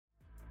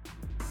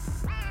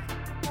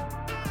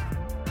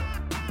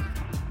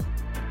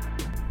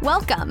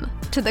Welcome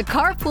to the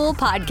Carpool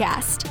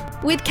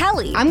Podcast with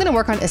Kelly. I'm going to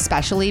work on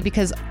especially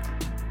because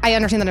I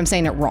understand that I'm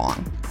saying it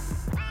wrong.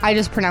 I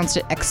just pronounced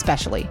it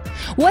especially.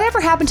 Whatever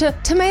happened to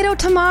tomato?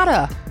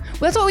 Well,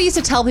 that's what we used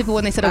to tell people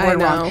when they said a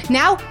word wrong.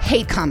 Now,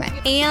 hate comment.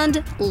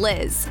 And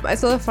Liz. I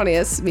saw the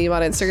funniest meme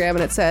on Instagram and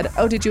it said,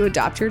 "Oh, did you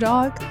adopt your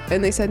dog?"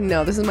 And they said,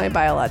 "No, this is my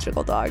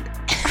biological dog."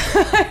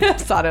 I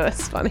just thought it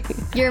was funny.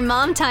 Your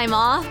mom time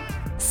off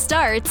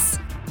starts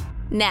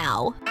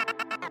now.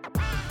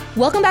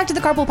 Welcome back to the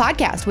Carpool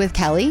Podcast with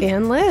Kelly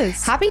And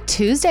Liz. Happy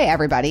Tuesday,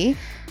 everybody.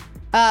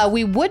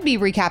 We would be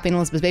recapping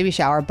Elizabeth's baby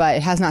shower, but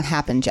it has not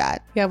happened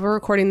yet. Yeah, we're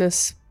recording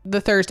this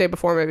the Thursday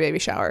before my baby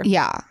shower.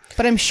 Yeah,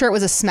 but I'm sure it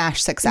was a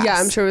smash success.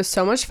 Yeah, I'm sure it was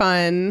so much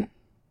fun.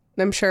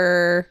 I'm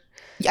sure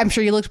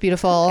you looked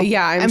beautiful.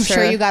 Yeah, I'm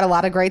sure you got a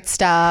lot of great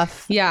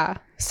stuff. Yeah,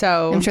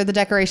 so I'm sure the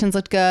decorations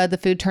looked good. The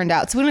food turned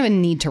out. So we don't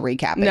even need to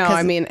recap it. No,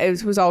 I mean,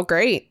 it was all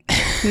great.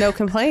 No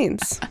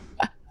complaints.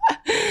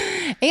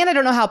 And I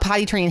don't know how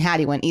potty training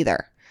Hattie went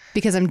either,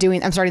 because I'm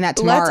starting that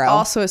tomorrow. Let's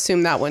also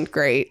assume that went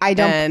great. I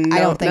don't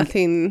think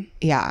nothing.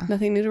 Yeah,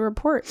 nothing new to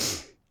report.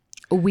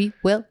 We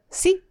will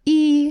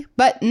see.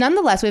 But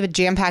nonetheless, we have a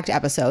jam-packed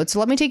episode. So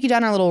let me take you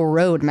down our little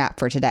roadmap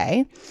for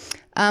today.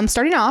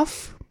 Starting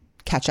off,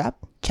 catch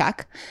up,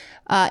 check.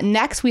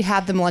 Next, we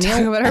have the millennial.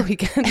 Talk about our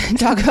weekend.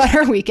 Talk about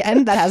our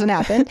weekend. That hasn't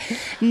happened.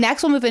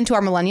 Next, we'll move into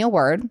our millennial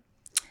word.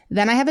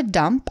 Then I have a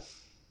dump.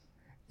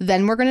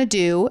 Then we're going to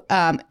do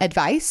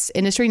advice,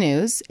 industry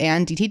news,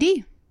 and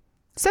DTD.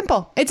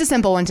 Simple. It's a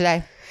simple one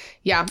today.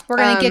 Yeah. We're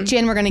going to get you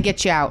in. We're going to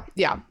get you out.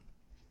 Yeah.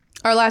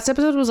 Our last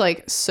episode was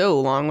like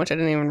so long, which I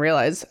didn't even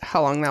realize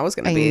how long that was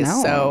going to be.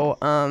 know.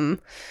 So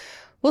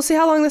we'll see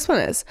how long this one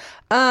is.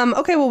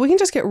 Okay, well, we can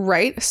just get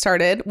right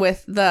started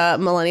with the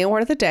millennial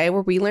word of the day,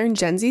 where we learn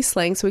Gen Z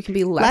slang so we can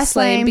be less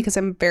lame, because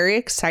I'm very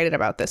excited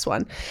about this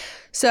one.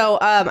 So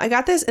I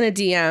got this in a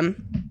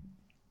DM,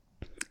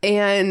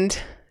 and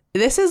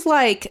this is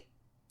like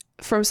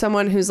from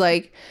someone who's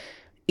like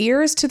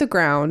ears to the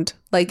ground,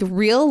 like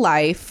real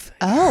life,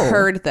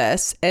 heard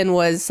this and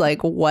was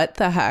like, what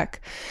the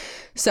heck?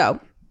 So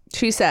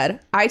she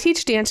said, "I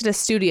teach dance at a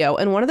studio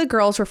and one of the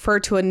girls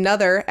referred to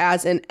another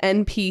as an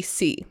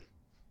NPC.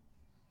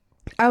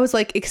 I was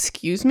like,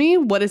 excuse me?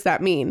 What does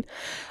that mean?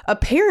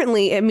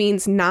 Apparently it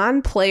means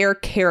non-player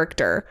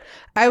character.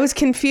 I was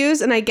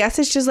confused, and I guess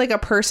it's just like a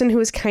person who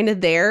is kind of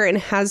there and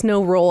has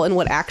no role in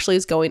what actually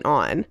is going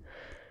on.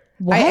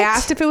 What? I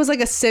asked if it was like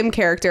a sim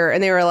character,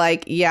 and they were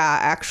like, yeah,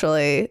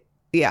 actually,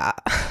 yeah.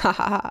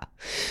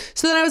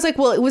 So then I was like,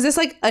 well, was this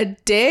like a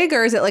dig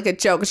or is it like a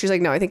joke? And she's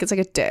like, no, I think it's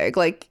like a dig.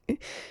 Like,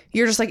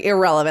 you're just like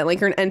irrelevant.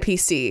 Like, you're an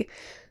NPC.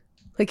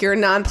 Like, you're a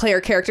non-player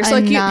character. So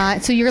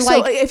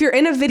if you're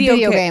in a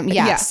video game,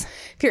 yes. Yeah,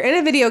 if you're in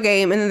a video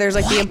game and then there's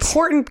like the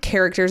important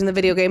characters in the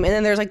video game and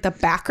then there's like the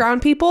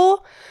background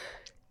people.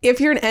 If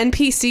you're an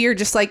NPC, you're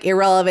just like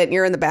irrelevant.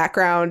 You're in the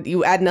background.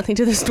 You add nothing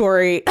to the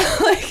story.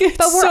 Like, it's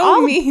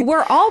But mean.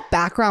 we're all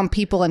background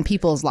people in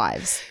people's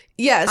lives.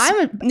 Yes.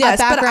 I'm a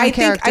background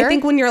character. I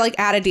think when you're like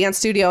at a dance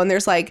studio and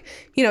there's like,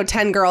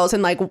 10 girls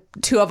and like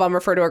 2 of them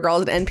refer to a girl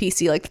as an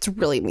NPC, like, that's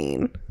really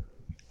mean.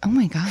 Oh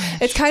my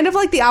gosh. It's kind of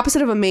like the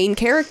opposite of a main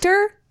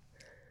character.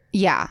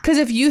 Yeah. Because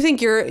if you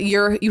think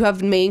you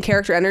have main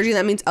character energy,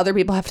 that means other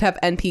people have to have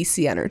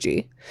NPC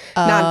energy,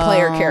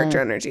 non-player character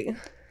energy.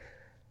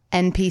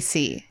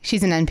 NPC.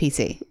 She's an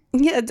NPC.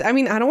 Yeah, I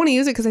mean, I don't want to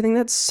use it because I think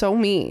that's so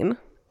mean.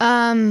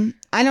 I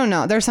don't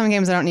know. There's some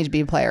games I don't need to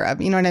be a player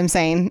of. You know what I'm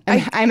saying?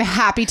 I'm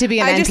happy to be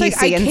an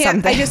NPC in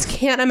something. I just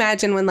can't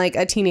imagine when like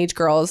a teenage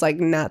girl is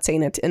like not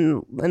saying it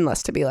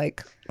unless to be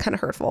like kind of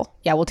hurtful.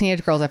 Yeah, well,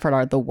 teenage girls I've heard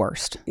are the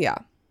worst. Yeah,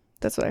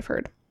 that's what I've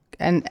heard.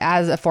 And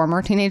as a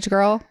former teenage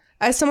girl,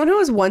 as someone who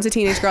was once a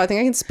teenage girl, I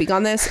think I can speak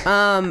on this.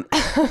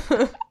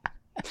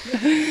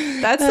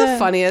 That's the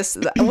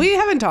funniest. We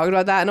haven't talked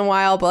about that in a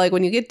while, but like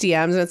when you get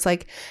DMs and it's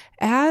like,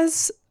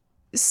 as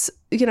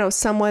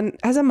someone,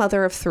 as a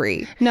mother of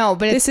 3. No,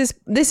 but this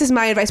is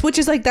my advice, which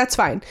is like, that's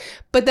fine.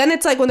 But then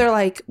it's like when they're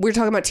like, we're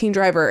talking about Teen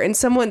Driver, and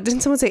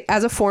didn't someone say,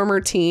 as a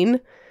former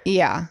teen?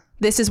 Yeah.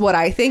 This is what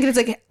I think. And it's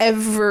like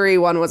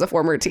everyone was a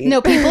former teen.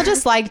 No, people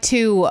just like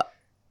to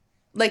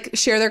like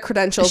share their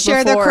credentials.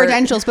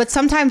 But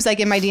sometimes like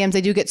in my DMs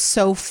they do get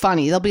so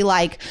funny. They'll be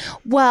like,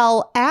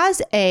 well,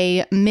 as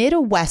a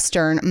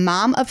Midwestern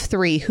mom of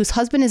 3 whose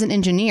husband is an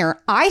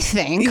engineer, I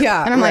think.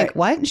 Yeah. And I'm like,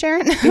 what,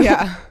 Sharon?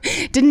 Yeah.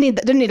 didn't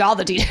need all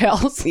the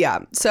details.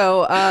 Yeah.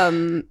 So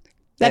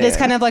that's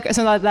kind of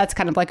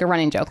like a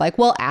running joke. Like,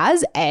 well,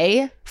 as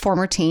a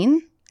former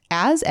teen,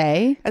 as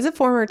a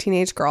former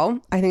teenage girl,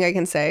 I think I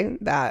can say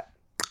that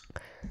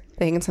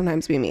they can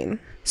sometimes be mean.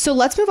 So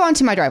let's move on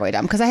to my driveway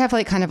dump, because I have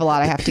like kind of a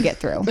lot I have to get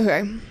through.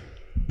 Okay.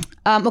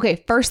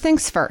 Okay. First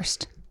things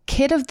first.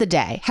 Kid of the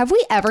day. Have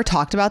we ever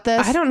talked about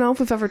this? I don't know if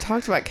we've ever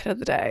talked about Kid of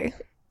the Day.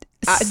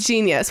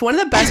 Genius. One of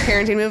the best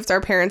parenting moves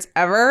our parents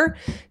ever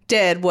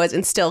did was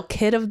instill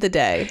Kid of the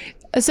Day.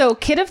 So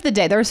Kid of the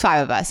Day, there was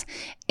 5 of us.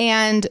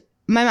 And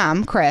my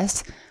mom,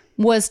 Chris,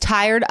 was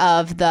tired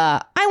of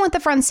I want the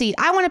front seat.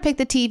 I want to pick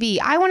the TV.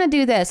 I want to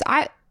do this.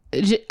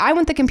 I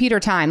want the computer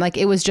time. Like,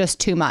 it was just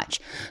too much.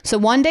 So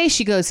one day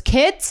she goes,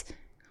 kids,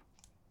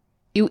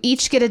 you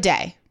each get a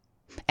day.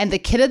 And the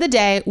kid of the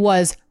day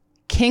was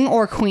king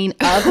or queen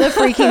of the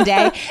freaking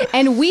day.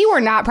 And we were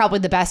not probably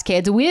the best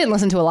kids. We didn't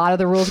listen to a lot of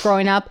the rules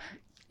growing up.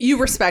 You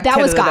respect that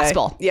kid was of the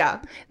gospel. Day.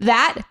 Yeah.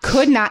 That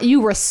could not,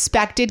 you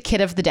respected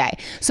kid of the day.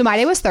 So my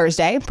day was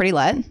Thursday, pretty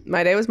lit.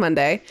 My day was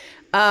Monday.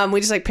 We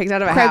just like picked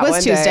out of a Craig hat was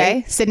one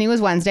Tuesday. day. Sydney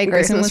was Wednesday.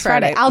 Grayson was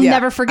Friday. I'll Yeah.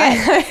 never forget.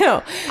 I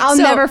know. I'll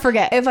never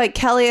forget. If like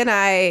Kelly and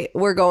I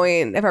were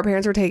going, if our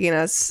parents were taking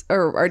us,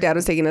 or our dad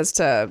was taking us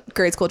to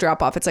grade school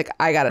drop off, it's like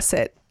I gotta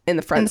sit in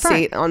the front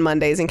seat on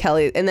Mondays, and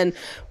Kelly, and then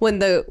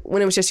when it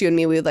was just you and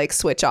me, we would like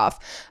switch off.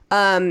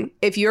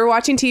 If you're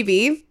watching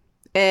TV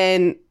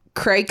and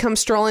Craig comes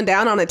strolling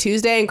down on a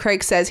Tuesday and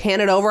Craig says,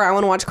 hand it over, I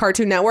want to watch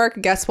Cartoon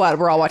Network, guess what?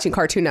 We're all watching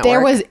Cartoon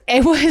Network.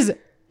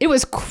 It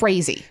was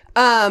crazy.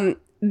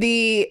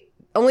 The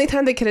only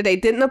time the kid of the day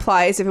didn't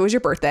apply is if it was your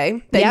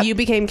birthday, that you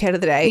became kid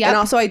of the day. Yep. And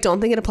also, I don't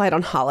think it applied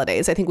on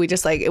holidays. I think we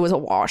just like, it was a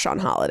wash on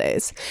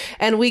holidays.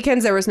 And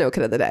weekends, there was no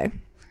kid of the day.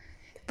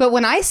 But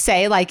when I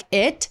say like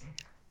it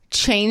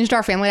changed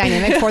our family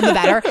dynamic for the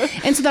better.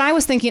 And so then I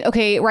was thinking,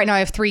 okay, right now I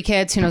have 3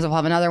 kids. Who knows if I'll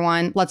have another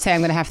one. Let's say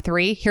I'm going to have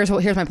 3. Here's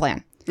my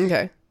plan.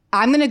 Okay.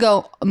 I'm going to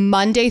go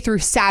Monday through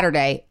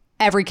Saturday.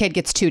 Every kid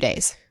gets 2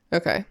 days.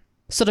 Okay.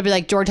 So it'll be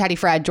like George, Hattie,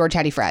 Fred, George,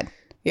 Hattie, Fred.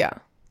 Yeah.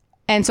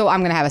 And so I'm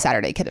going to have a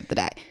Saturday kid of the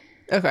day.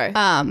 Okay.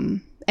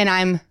 And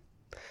I'm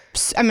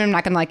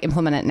not going to like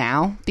implement it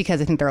now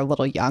because I think they're a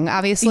little young,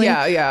 obviously.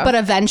 Yeah, yeah. But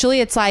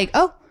eventually it's like,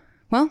 oh,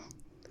 well,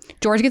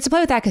 George gets to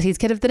play with that because he's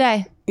kid of the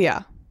day.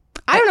 Yeah.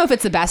 I don't know if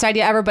it's the best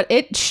idea ever, but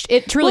it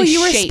truly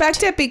you shaped.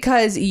 respect it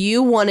because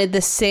you wanted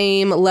the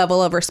same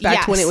level of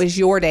respect when it was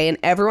your day, and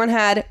everyone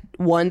had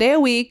 1 day a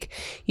week.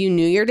 You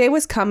knew your day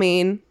was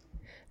coming,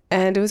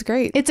 and it was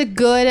great. It's a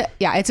good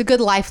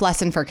life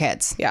lesson for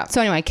kids. Yeah. So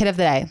anyway, kid of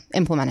the day,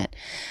 implement it.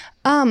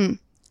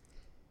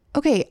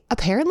 Okay,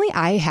 apparently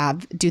I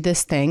do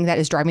this thing that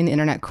is driving the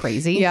internet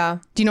crazy. Yeah.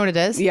 Do you know what it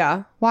is?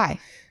 Yeah. Why?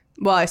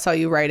 Well, I saw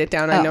you write it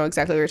down. I know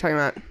exactly what you're talking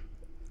about.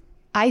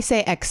 I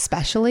say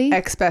especially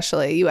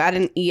You add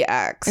an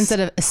EX. instead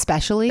of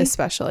especially.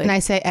 Especially. And I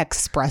say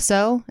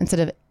espresso instead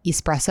of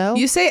espresso.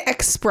 You say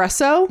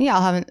espresso? Yeah,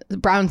 I'll have a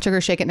brown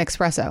sugar shake and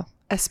espresso.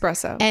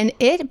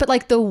 Espresso. But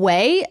like the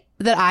way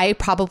that I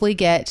probably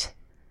get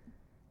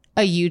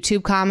a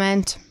YouTube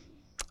comment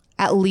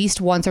at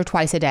least once or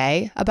twice a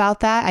day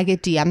about that, I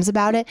get DMs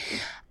about it.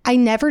 I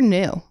never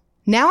knew.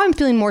 Now I'm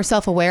feeling more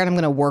self-aware and I'm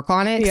going to work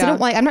on it. Yeah.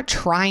 I'm not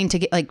trying to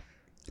get like,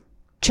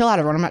 chill out,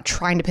 everyone. I'm not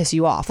trying to piss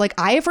you off. Like,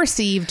 I have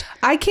received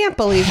I can't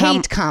believe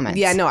hate comments.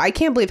 Yeah, no, I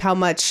can't believe how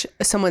much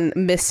someone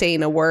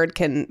missaying a word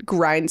can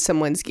grind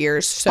someone's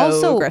gears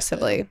so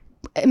aggressively.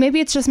 Maybe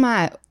it's just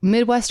my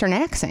Midwestern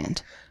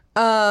accent.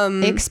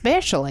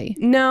 Especially.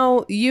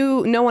 No,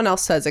 no one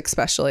else says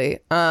especially.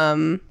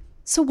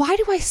 So why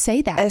do I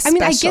say that? Especially. I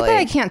mean, I get that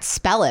I can't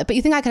spell it, but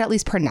you think I could at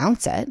least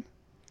pronounce it?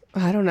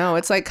 I don't know.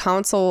 It's like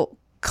console.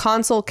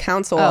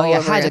 Oh yeah,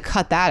 I had to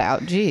cut that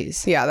out.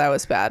 Jeez. Yeah, that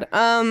was bad.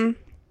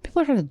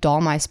 People are trying to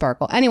dull my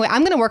sparkle. Anyway,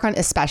 I'm going to work on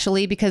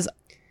especially because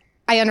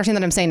I understand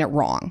that I'm saying it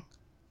wrong.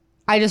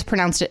 I just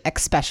pronounced it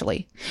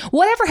especially.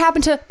 Whatever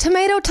happened to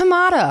tomato?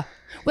 Well,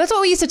 that's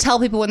what we used to tell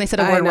people when they said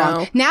a word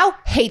wrong. Now,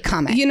 hate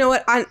comment. You know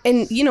what?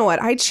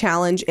 I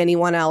challenge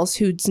anyone else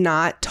who's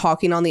not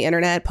talking on the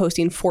internet,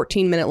 posting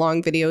 14-minute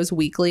long videos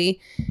weekly.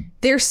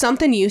 There's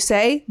something you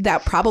say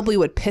that probably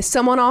would piss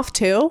someone off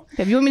too.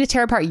 If you want me to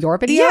tear apart your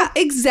video? Yeah,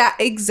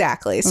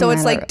 exactly. So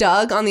it's like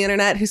Doug on the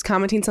internet who's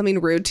commenting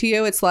something rude to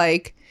you. It's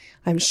like,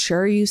 I'm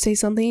sure you say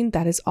something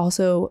that is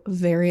also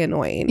very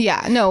annoying.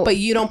 Yeah, no. But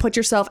you don't put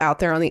yourself out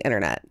there on the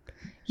internet.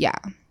 Yeah.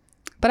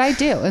 But I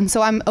do. And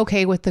so I'm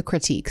okay with the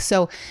critique.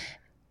 So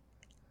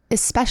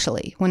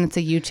especially when it's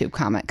a YouTube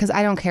comment, because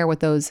I don't care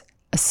what those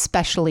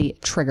especially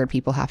triggered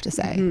people have to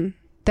say. Mm-hmm.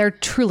 They're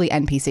truly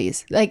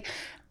NPCs. Like,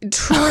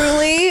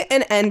 truly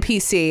an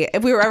NPC.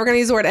 If we were ever going to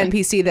use the word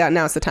NPC,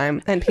 now's the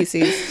time.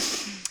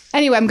 NPCs.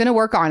 Anyway, I'm going to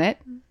work on it.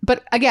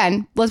 But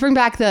again, let's bring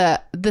back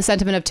the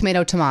sentiment of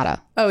tomato.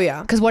 Oh,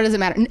 yeah. Because what does it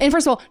matter? And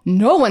first of all,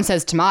 no one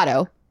says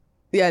tomato.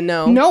 Yeah,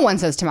 no. No one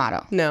says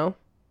tomato. No.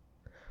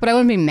 But I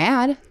wouldn't be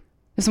mad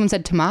if someone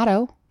said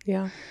tomato.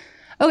 Yeah.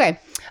 Okay.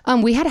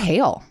 We had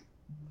hail.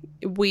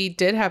 We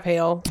did have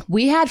hail.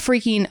 We had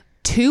freaking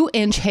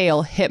 2-inch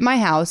hail hit my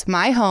house.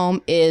 My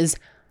home is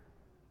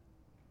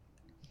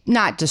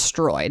not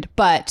destroyed,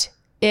 but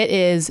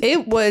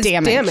it was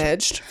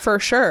damaged for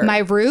sure. My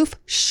roof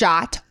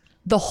shot.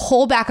 The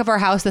whole back of our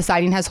house, the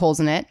siding has holes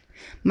in it.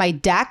 My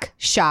deck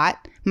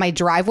shot. My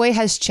driveway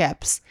has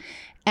chips.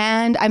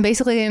 And I'm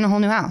basically getting a whole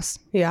new house.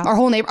 Yeah. Our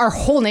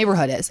whole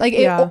neighborhood is. Like,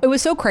 it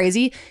was so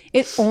crazy.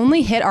 It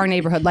only hit our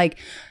neighborhood. Like,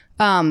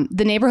 the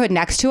neighborhood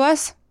next to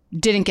us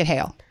didn't get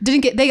hail. They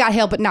got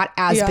hail, but not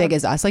as big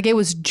as us. Like, it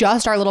was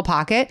just our little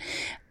pocket.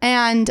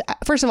 And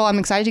first of all, I'm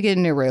excited to get a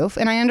new roof.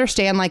 And I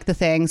understand like the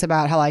things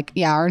about how like,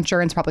 yeah, our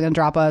insurance probably going to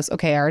drop us.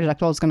 Okay, our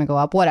deductible is going to go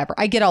up, whatever.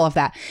 I get all of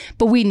that.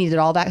 But we needed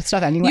all that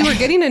stuff anyway. You were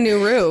getting a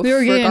new roof. We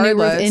were getting a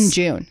new roof in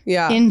June.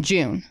 Yeah. In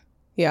June.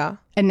 Yeah.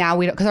 And now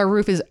we don't, because our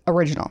roof is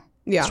original.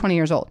 Yeah. It's 20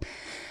 years old.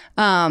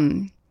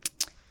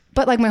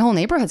 But like my whole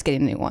neighborhood's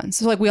getting new ones.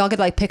 So like we all get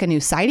to like pick a new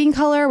siding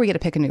color. We get to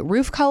pick a new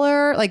roof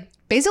color. Like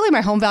basically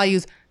my home value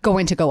is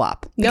going to go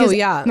up. No,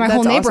 yeah. My that's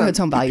whole neighborhood's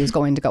awesome. home value is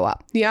going to go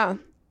up. Yeah.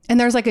 And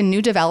there's like a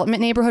new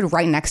development neighborhood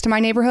right next to my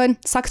neighborhood.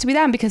 Sucks to be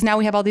them because now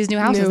we have all these new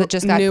houses that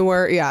just got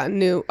newer. Yeah.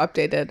 New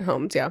updated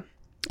homes. Yeah.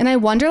 And I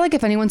wonder like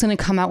if anyone's going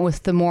to come out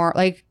with the more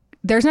like,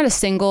 there's not a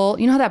single,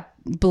 you know how that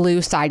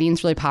blue siding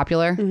is really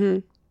popular? Mm-hmm.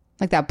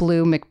 Like that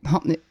blue,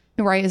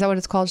 right? Is that what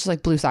it's called? Just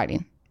like blue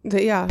siding.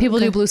 Yeah. People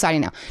do blue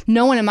siding now.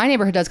 No one in my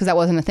neighborhood does because that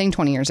wasn't a thing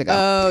 20 years ago.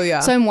 Oh, yeah.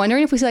 So I'm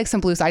wondering if we see like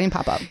some blue siding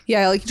pop up.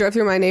 Yeah. Like you drive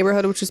through my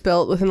neighborhood, which was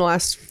built within the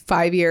last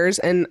 5 years,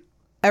 and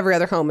every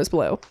other home is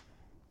blue.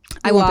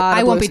 I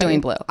won't be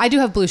doing blue. I do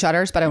have blue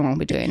shutters, but I won't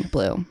be doing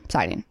blue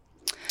siding.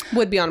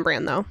 Would be on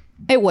brand though.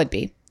 It would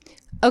be.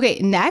 Okay,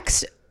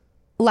 next,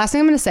 last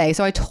thing I'm going to say.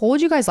 So I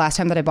told you guys last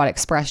time that I bought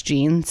Express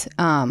jeans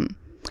and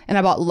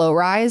I bought low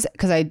rise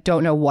because I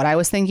don't know what I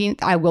was thinking.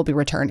 I will be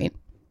returning.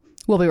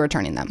 We'll be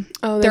returning them.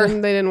 Oh, they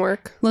didn't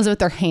work. Elizabeth,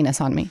 they're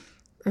heinous on me.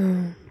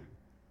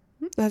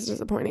 That's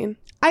disappointing.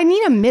 I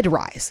need a mid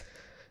rise.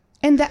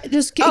 And that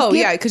just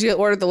yeah, because you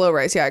ordered the low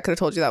rise. Yeah, I could have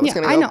told you that was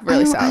going to go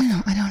really south. I don't know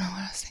what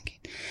I was thinking.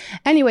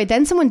 Anyway,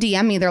 then someone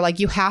DM'd me. They're like,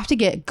 you have to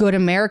get Good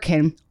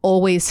American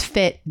Always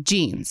Fit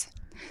jeans.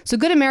 So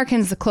Good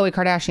American is the Khloe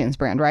Kardashian's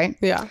brand, right?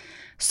 Yeah.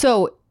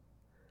 So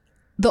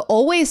the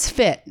Always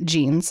Fit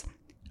jeans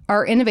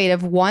are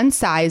innovative one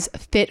size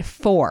fit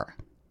for.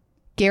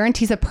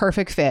 Guarantees a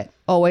perfect fit,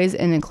 always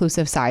an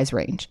inclusive size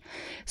range.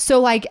 So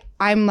like,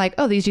 I'm like,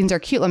 oh, these jeans are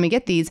cute. Let me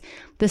get these.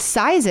 The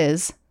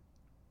size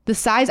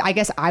I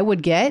guess I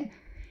would get,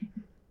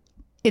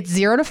 it's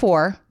 0 to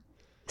 4,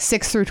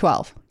 6 through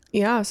 12.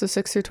 Yeah, so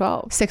 6 through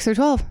 12. 6 through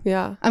 12.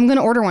 Yeah. I'm going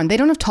to order one. They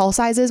don't have tall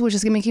sizes, which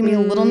is making me a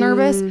little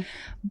nervous.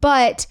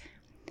 But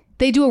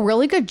they do a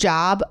really good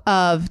job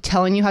of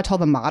telling you how tall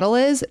the model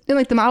is. And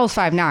like the model is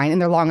 5'9",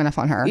 and they're long enough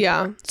on her.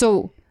 Yeah.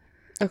 So,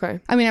 okay.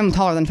 I mean, I'm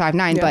taller than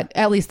 5'9", but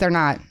at least they're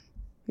not.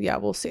 Yeah,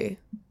 we'll see.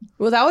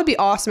 Well, that would be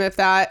awesome if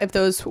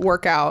those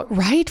work out.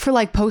 Right? For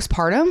like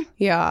postpartum?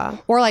 Yeah.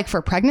 Or like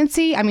for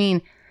pregnancy? I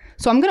mean,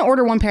 so I'm going to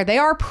order one pair. They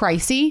are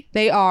pricey.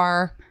 They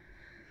are,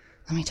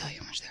 let me tell you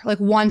how much they're like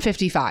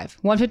 $155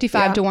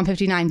 to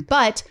 $159.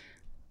 But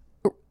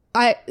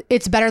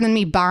it's better than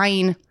me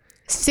buying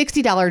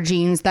 $60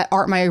 jeans that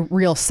aren't my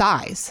real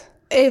size.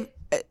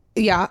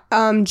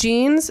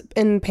 Jeans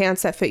and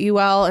pants that fit you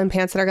well and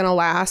pants that are going to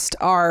last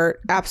are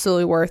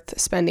absolutely worth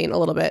spending a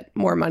little bit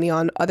more money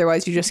on.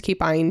 Otherwise, you just keep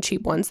buying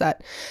cheap ones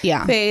that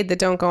fade, that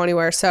don't go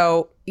anywhere.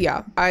 So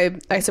yeah,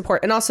 I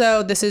support. And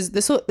also this is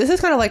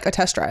kind of like a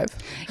test drive.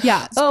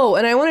 Yeah. Oh,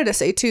 and I wanted to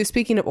say too,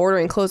 speaking of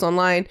ordering clothes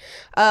online,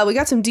 we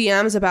got some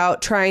DMs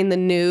about trying the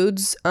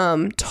Nudes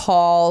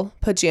tall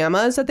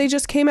pajamas that they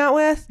just came out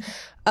with.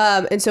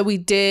 And so we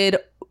did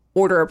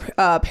order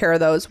a pair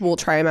of those. We'll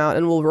try them out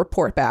and we'll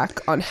report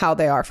back on how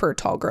they are for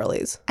tall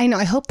girlies. I know.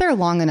 I hope they're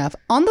long enough.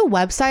 On the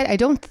website, I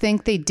don't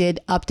think they did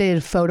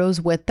updated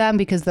photos with them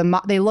because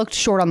they looked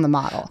short on the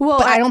model. Well,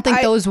 but I don't think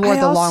those were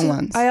the long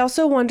ones. I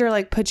also wonder,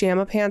 like,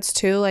 pajama pants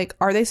too. Like,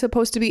 are they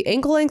supposed to be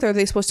ankle length or are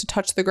they supposed to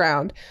touch the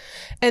ground?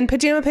 And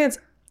pajama pants,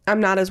 I'm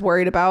not as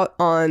worried about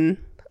on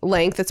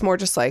length. It's more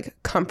just like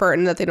comfort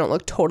and that they don't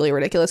look totally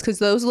ridiculous, because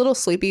those little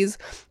Sleepies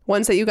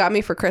ones that you got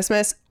me for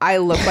Christmas, I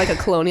look like a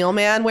colonial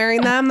man wearing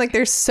them. Like,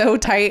 they're so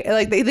tight,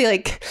 like they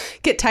like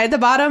get tight at the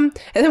bottom,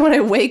 and then when I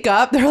wake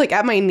up they're like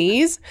at my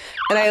knees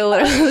and I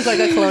literally look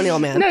like a colonial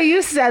man. No,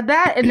 you said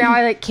that and now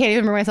I like can't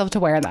even bring myself to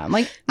wear them.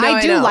 Like, no,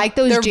 I do like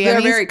those jammies.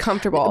 They're very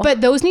comfortable,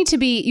 but those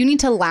you need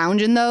to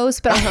lounge in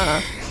those. But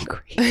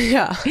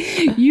yeah,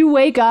 you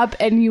wake up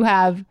and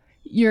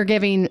you're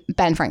giving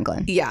Ben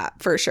Franklin. Yeah,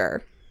 for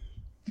sure.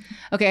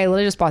 Okay, I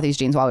literally just bought these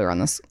jeans while we were on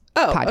this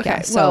podcast.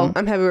 Okay. So well,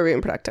 I'm happy we're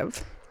being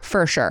productive.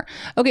 For sure.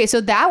 Okay, so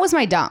that was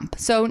my dump.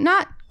 So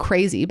not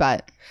crazy,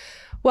 but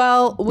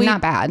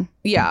not bad.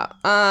 Yeah.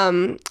 I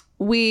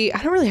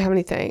don't really have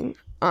anything,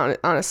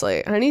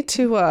 honestly. I need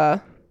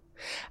to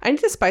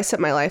spice up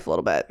my life a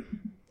little bit.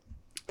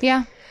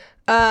 Yeah.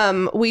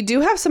 We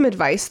do have some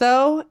advice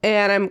though,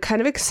 and I'm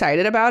kind of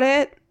excited about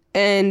it.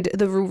 And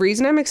the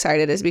reason I'm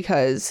excited is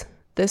because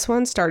this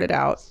one started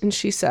out and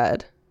she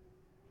said,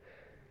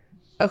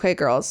 "Okay,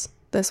 girls,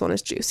 this one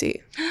is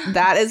juicy."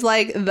 That is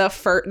like the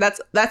first,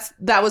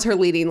 that was her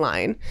leading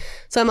line.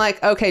 So I'm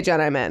like, okay,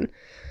 Jen, I'm in.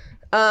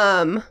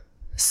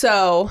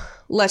 So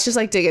let's just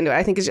like dig into it.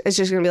 I think it's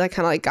just gonna be like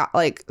kind of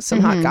like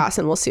some hot goss,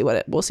 and we'll see where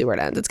it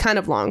ends. It's kind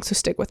of long, so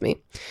stick with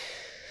me.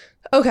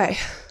 Okay.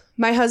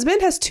 My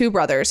husband has 2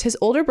 brothers. His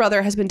older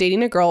brother has been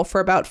dating a girl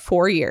for about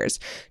 4 years.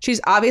 She's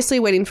obviously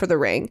waiting for the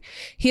ring.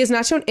 He has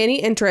not shown any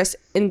interest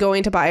in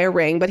going to buy a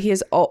ring, but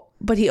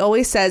he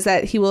always says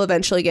that he will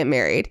eventually get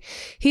married.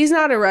 He's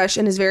not in a rush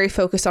and is very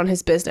focused on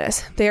his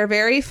business. They are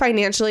very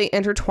financially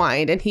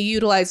intertwined, and he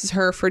utilizes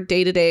her for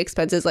day-to-day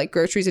expenses like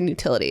groceries and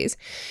utilities.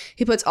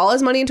 He puts all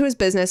his money into his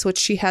business, which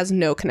she has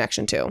no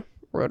connection to.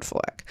 Road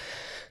flag.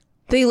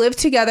 They live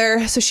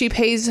together, so she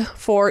pays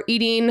for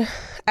eating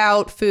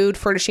out, food,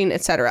 furnishing,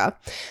 etc.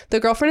 The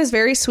girlfriend is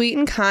very sweet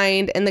and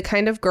kind, and the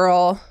kind of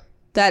girl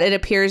that it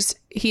appears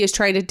he is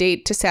trying to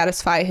date to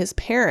satisfy his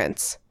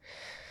parents.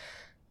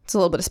 It's a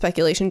little bit of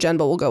speculation, Jen,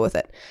 but we'll go with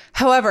it.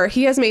 However,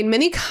 he has made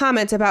many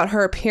comments about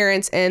her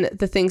appearance and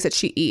the things that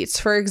she eats.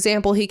 For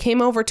example, he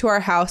came over to our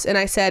house and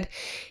I said,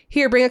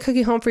 "Here, bring a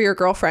cookie home for your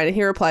girlfriend." And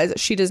he replies that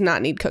she does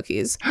not need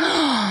cookies.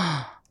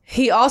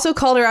 He also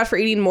called her out for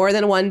eating more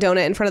than one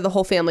donut in front of the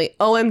whole family.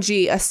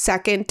 OMG, a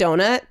second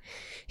donut?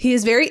 He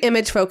is very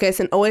image focused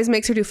and always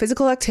makes her do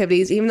physical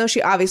activities, even though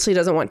she obviously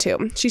doesn't want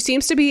to. She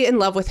seems to be in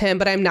love with him,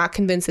 but I'm not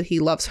convinced that he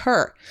loves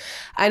her.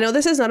 I know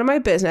this is none of my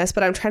business,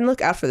 but I'm trying to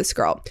look out for this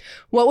girl.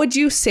 What would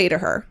you say to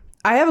her?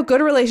 I have a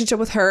good relationship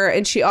with her,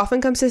 and she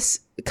often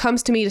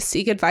comes to me to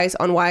seek advice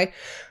on why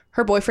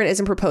her boyfriend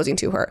isn't proposing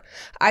to her.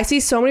 I see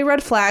so many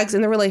red flags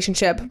in the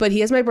relationship, but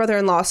he is my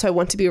brother-in-law, so I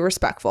want to be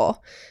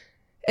respectful.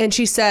 And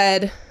she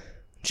said,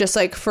 just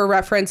like for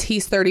reference,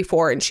 he's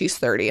 34 and she's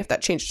 30, if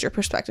that changes your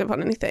perspective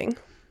on anything.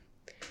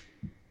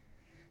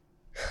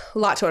 A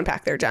lot to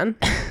unpack there, Jen.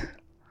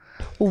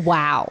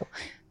 Wow.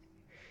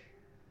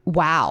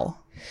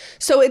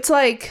 So it's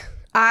like,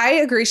 I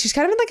agree. She's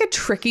kind of in like a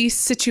tricky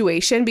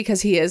situation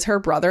because he is her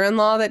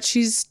brother-in-law that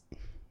she's,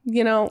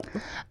 you know.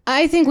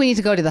 I think we need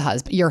to go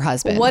to your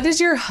husband. What does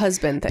your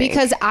husband think?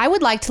 Because I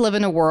would like to live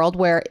in a world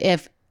where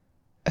if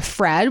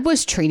Fred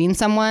was treating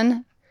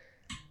someone,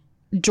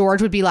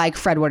 George would be like,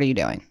 "Fred, what are you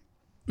doing?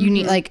 You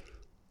need like,"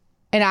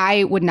 and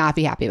I would not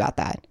be happy about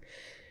that.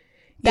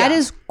 That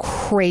is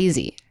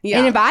crazy.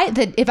 Yeah. And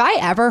if I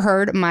ever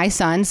heard my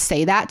son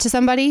say that to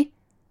somebody,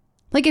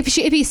 like if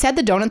he said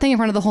the donut thing in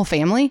front of the whole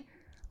family,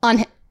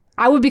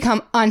 I would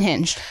become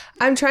unhinged.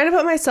 I'm trying to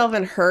put myself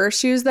in her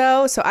shoes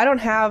though, so I don't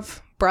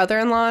have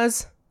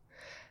brother-in-laws.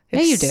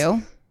 Yeah, you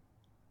do.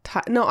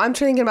 No, I'm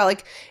thinking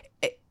about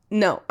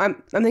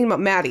I'm thinking about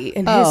Maddie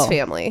and his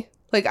family.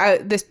 Like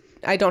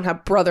I don't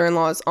have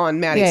brother-in-laws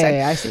on Maddie's side.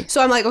 Yeah, I see.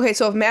 So I'm like, okay,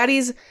 so if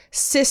Maddie's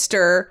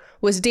sister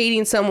was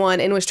dating someone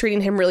and was treating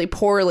him really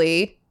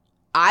poorly,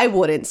 I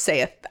don't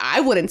think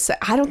I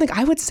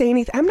would say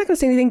anything. I'm not going to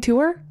say anything to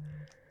her.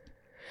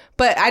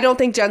 But I don't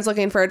think Jen's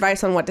looking for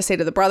advice on what to say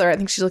to the brother. I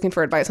think she's looking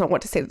for advice on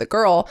what to say to the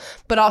girl.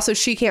 But also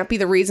she can't be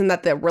the reason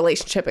that the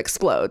relationship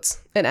explodes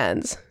and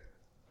ends.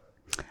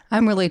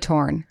 I'm really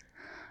torn.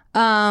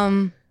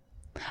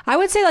 I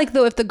would say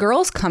though, if the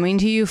girl's coming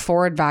to you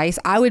for advice,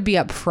 I would be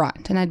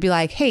upfront and I'd be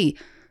like, "Hey,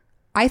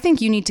 I think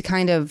you need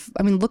to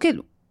look at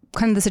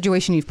kind of the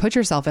situation you've put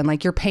yourself in.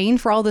 Like, you're paying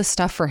for all this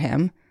stuff for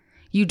him.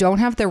 You don't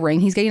have the ring.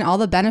 He's getting all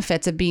the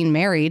benefits of being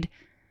married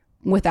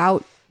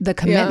without the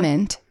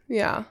commitment.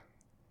 Yeah.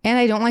 And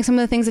I don't like some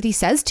of the things that he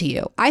says to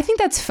you. I think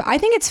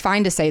it's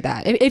fine to say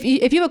that. If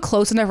you have a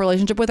close enough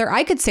relationship with her,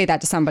 I could say that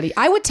to somebody.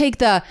 I would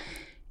take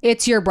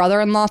it's your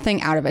brother-in-law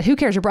thing out of it. Who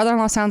cares? Your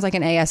brother-in-law sounds like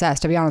an ASS,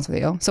 to be honest with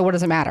you. So what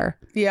does it matter?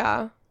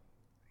 Yeah.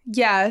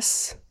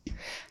 Yes.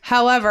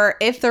 However,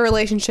 if the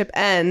relationship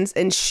ends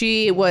and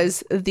she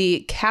was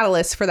the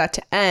catalyst for that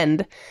to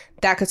end,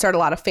 that could start a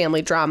lot of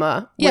family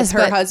drama with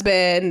her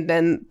husband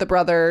and the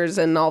brothers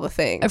and all the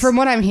things. From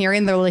what I'm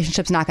hearing, the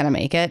relationship's not going to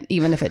make it.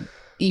 Even if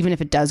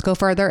it does go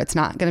further, it's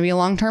not going to be a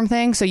long-term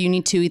thing. So you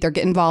need to either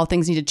get involved,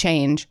 things need to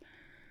change.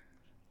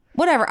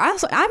 Whatever.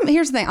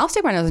 Here's the thing. I'll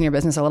stick my nose in your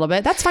business a little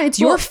bit. That's fine. It's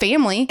your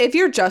family. If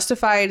you're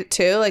justified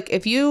too, like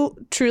if you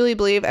truly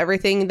believe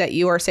everything that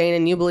you are saying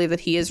and you believe that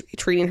he is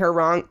treating her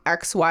wrong,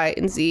 X, Y,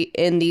 and Z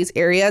in these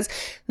areas,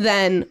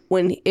 then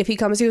if he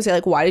comes to you and say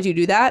like, "Why did you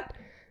do that?"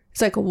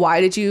 It's like, "Why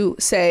did you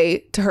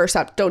say to her,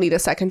 stop, don't eat a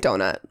second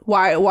donut?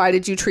 Why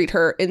did you treat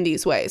her in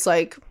these ways?"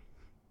 Like,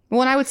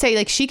 when I would say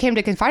like she came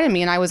to confide in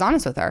me and I was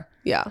honest with her.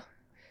 Yeah.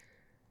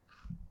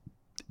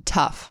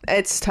 Tough.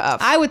 It's tough.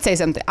 I would say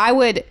something. I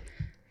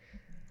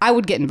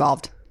would get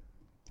involved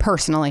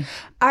personally.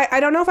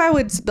 I don't know if I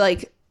would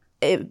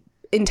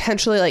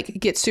intentionally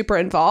get super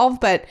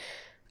involved, but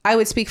I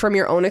would speak from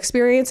your own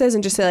experiences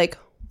and just say like,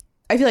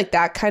 I feel like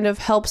that kind of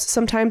helps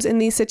sometimes in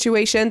these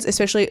situations,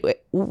 especially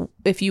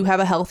if you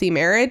have a healthy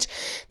marriage.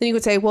 Then you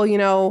could say,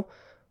 well,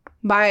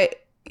 my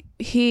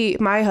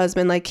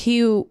husband,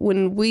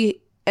 when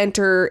we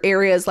enter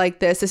areas like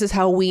this is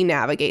how we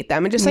navigate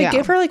them, and just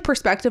give her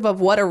perspective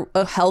of what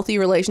a healthy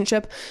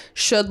relationship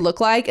should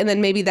look like, and then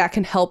maybe that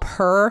can help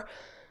her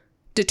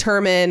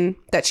determine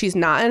that she's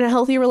not in a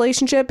healthy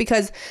relationship.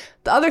 Because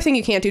the other thing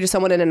you can't do to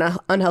someone in an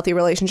unhealthy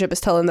relationship is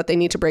tell them that they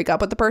need to break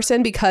up with the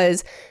person,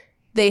 because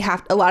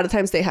a lot of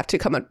times they have to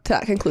come to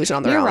that conclusion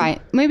on their own. You're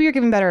right. Maybe you're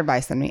giving better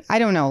advice than me. I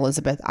don't know,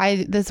 Elizabeth.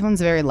 This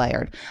one's very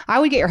layered. I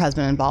would get your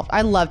husband involved.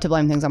 I love to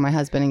blame things on my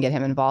husband and get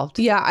him involved.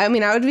 Yeah, I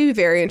would be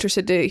very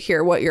interested to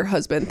hear what your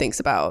husband thinks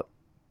about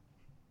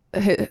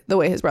the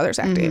way his brother's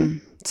acting.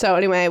 Mm-hmm. So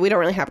anyway, we don't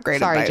really have great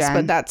advice, Jen.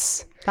 But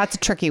that's a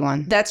tricky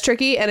one. That's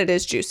tricky, and it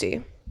is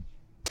juicy.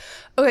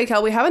 Okay,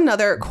 Kel, we have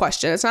another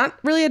question. It's not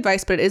really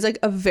advice, but it is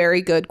a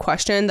very good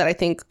question that I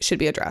think should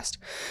be addressed.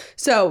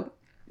 So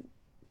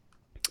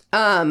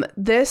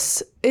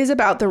this is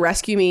about the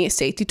Rescue Me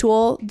safety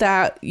tool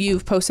that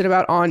you've posted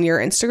about on your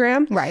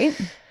Instagram. Right.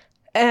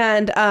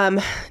 And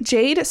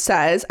Jade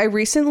says, I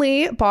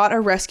recently bought a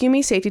Rescue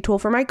Me safety tool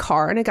for my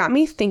car, and it got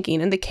me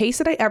thinking, in the case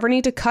that I ever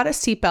need to cut a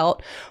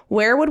seatbelt,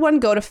 where would one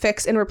go to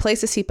fix and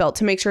replace a seatbelt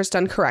to make sure it's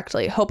done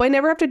correctly? Hope I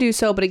never have to do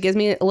so, but it gives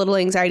me a little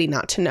anxiety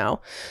not to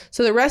know.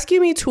 So the Rescue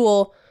Me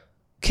tool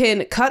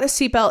can cut a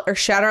seatbelt or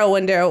shatter a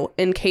window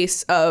in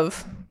case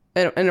of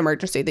an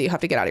emergency that you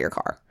have to get out of your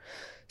car.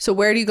 So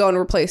where do you go and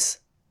replace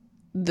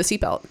the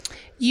seatbelt?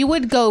 You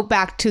would go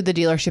back to the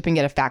dealership and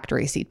get a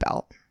factory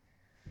seatbelt.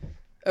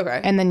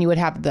 Okay. And then you would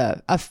have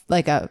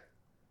a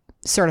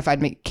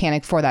certified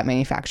mechanic for that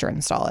manufacturer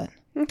install it.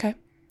 Okay.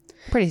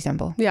 Pretty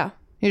simple. Yeah.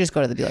 You just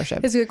go to the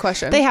dealership. It's a good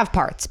question. They have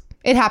parts.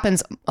 It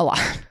happens a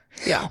lot.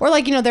 Yeah. Or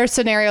like, there's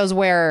scenarios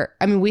where,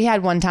 we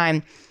had one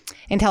time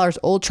in Tyler's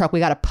old truck, we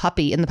got a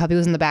puppy and the puppy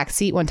was in the back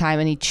seat one time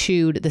and he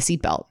chewed the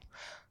seatbelt.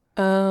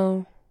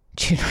 Oh.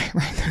 Chewed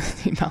right through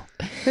the seatbelt.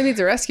 Who needs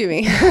to rescue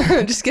me?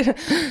 Just kidding.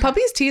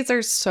 Puppies' teeth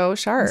are so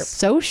sharp.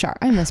 So sharp.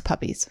 I miss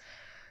puppies.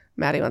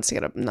 Maddie wants to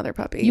get another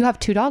puppy. You have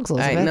 2 dogs,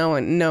 Elizabeth. I know.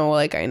 No,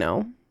 I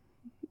know.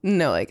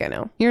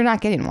 You're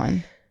not getting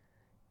one.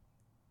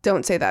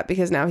 Don't say that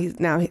because now he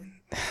because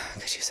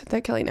you said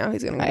that, Kelly. Now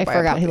he's gonna go I buy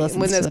forgot a puppy. he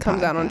listens when to this the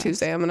comes out on podcast.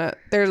 Tuesday.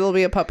 There'll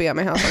be a puppy at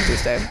my house on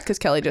Tuesday because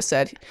Kelly just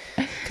said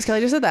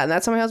that, and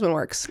that's how my husband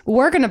works.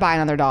 We're gonna buy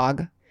another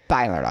dog.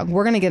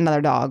 We're gonna get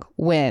another dog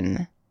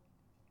when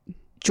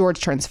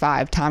George turns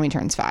 5, Tommy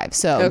turns 5.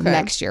 So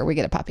next year we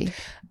get a puppy.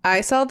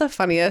 I saw the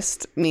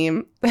funniest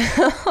meme on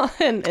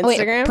Instagram.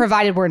 Wait,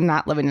 provided we're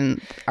not living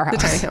in our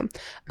house. The tiny home.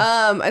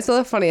 I saw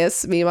the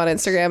funniest meme on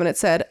Instagram and it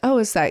said,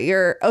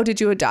 did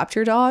you adopt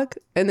your dog?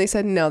 And they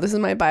said, no, this is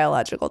my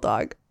biological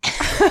dog.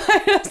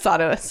 I just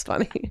thought it was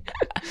funny.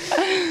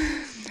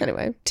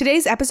 Anyway,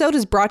 today's episode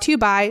is brought to you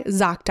by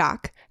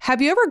ZocDoc. Have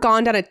you ever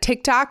gone down a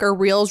TikTok or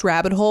Reels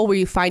rabbit hole where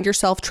you find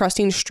yourself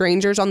trusting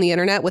strangers on the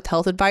internet with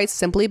health advice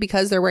simply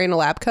because they're wearing a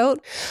lab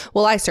coat?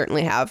 Well, I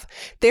certainly have.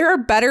 There are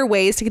better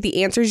ways to get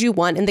the answers you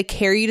want and the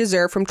care you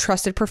deserve from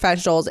trusted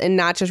professionals and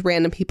not just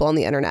random people on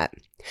the internet.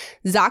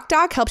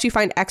 ZocDoc helps you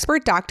find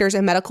expert doctors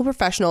and medical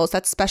professionals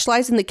that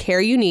specialize in the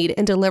care you need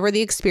and deliver the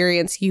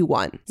experience you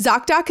want.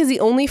 ZocDoc is the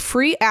only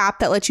free app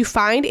that lets you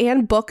find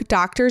and book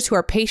doctors who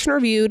are patient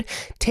reviewed,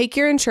 take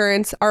your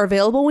insurance, are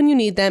available when you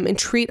need them, and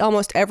treat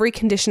almost every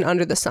condition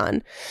under the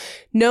sun.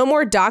 No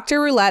more doctor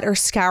roulette or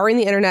scouring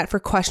the internet for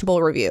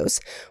questionable reviews.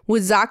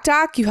 With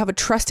ZocDoc, you have a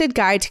trusted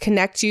guide to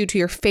connect you to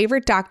your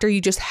favorite doctor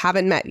you just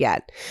haven't met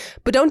yet.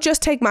 But don't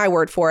just take my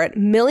word for it.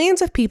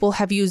 Millions of people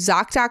have used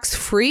ZocDoc's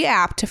free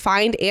app to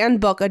find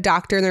and book a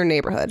doctor in their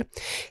neighborhood.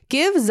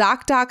 Give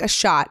ZocDoc a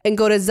shot and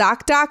go to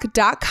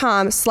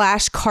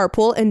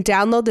ZocDoc.com/carpool and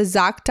download the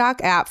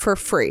ZocDoc app for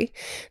free.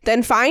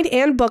 Then find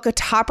and book a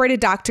top-rated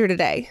doctor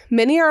today.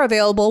 Many are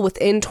available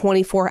within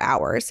 24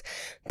 hours.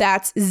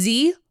 That's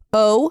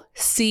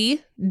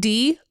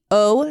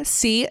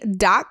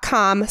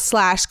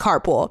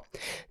ZocDoc.com/carpool.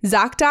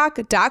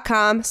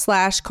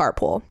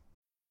 ZocDoc.com/carpool.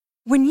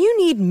 When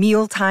you need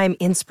mealtime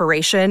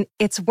inspiration,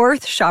 it's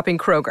worth shopping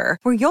Kroger,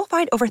 where you'll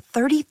find over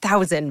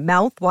 30,000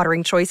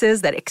 mouth-watering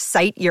choices that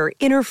excite your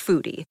inner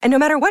foodie. And no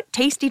matter what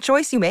tasty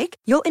choice you make,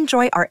 you'll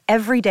enjoy our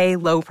everyday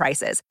low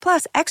prices,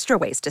 plus extra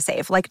ways to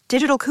save, like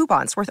digital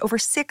coupons worth over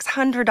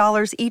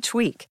 $600 each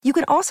week. You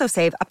can also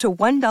save up to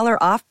 $1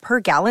 off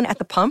per gallon at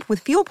the pump with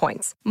fuel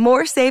points.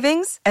 More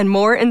savings and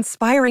more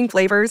inspiring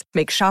flavors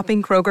make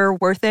shopping Kroger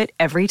worth it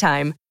every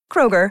time.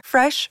 Kroger,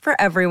 fresh for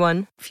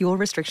everyone. Fuel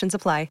restrictions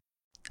apply.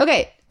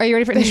 Okay, are you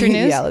ready for industry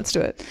news? Yeah, let's do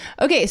it.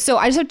 Okay, so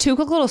I just have 2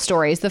 quick little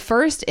stories. The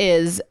first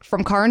is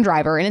from Car and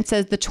Driver, and it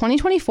says the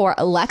 2024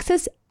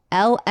 Lexus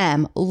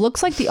LM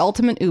looks like the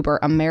ultimate Uber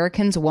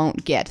Americans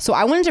won't get. So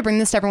I wanted to bring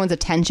this to everyone's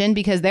attention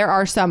because there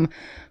are some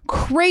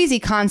crazy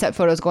concept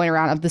photos going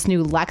around of this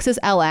new Lexus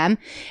LM,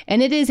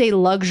 and it is a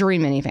luxury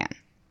minivan.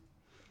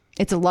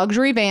 It's a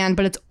luxury van,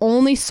 but it's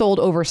only sold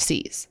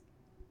overseas.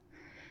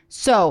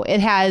 So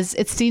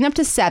it's seating up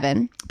to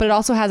 7, but it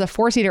also has a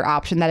 4-seater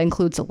option that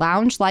includes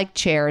lounge-like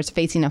chairs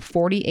facing a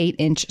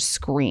 48-inch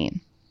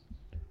screen.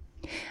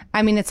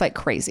 I mean, it's like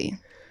crazy.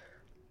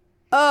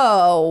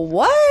 Oh,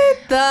 what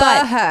the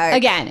heck?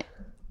 Again,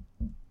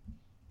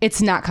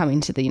 it's not coming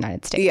to the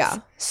United States. Yeah.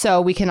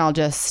 So we can all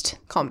just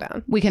calm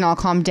down. We can all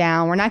calm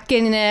down. We're not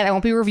getting it. I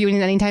won't be reviewing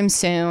it anytime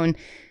soon.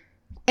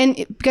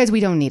 And guys, we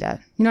don't need it.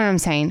 You know what I'm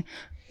saying?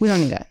 We don't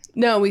need it.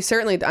 No, we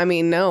certainly,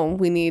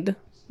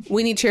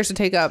 we need chairs to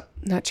take up,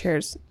 not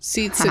chairs,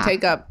 seats to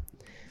take up.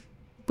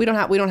 We don't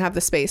have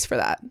the space for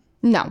that.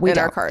 No, we don't.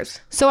 In our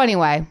cars. So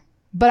anyway,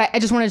 but I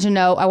just wanted to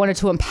know, I wanted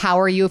to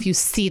empower you if you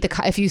see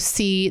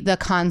the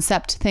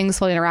concept things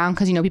floating around,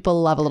 because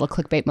people love a little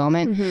clickbait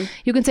moment. Mm-hmm.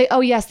 You can say, oh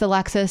yes, the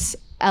Lexus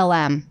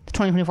LM, the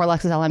 2024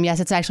 Lexus LM.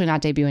 Yes, it's actually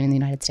not debuting in the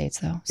United States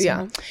though. So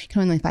yeah. You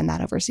can only find that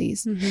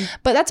overseas. Mm-hmm.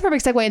 But that's a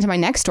perfect segue into my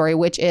next story,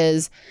 which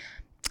is,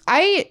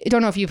 I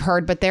don't know if you've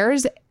heard, but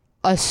there's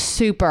a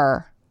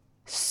super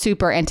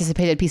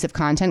anticipated piece of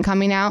content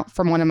coming out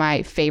from one of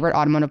my favorite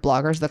automotive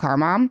bloggers, The Car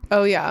Mom.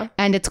 Oh, yeah.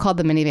 And it's called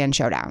the Minivan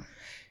Showdown.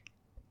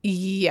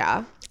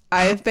 Yeah.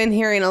 I've been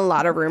hearing a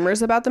lot of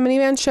rumors about the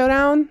Minivan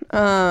Showdown.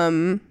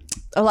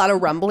 a lot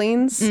of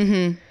rumblings.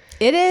 It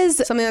is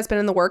Something that's been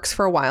in the works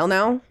for a while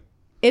now.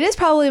 It is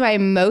probably my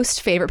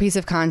most favorite piece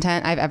of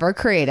content I've ever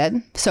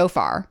created so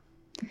far.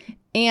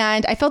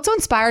 And I felt so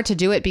inspired to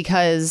do it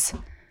because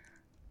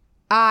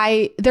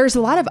there's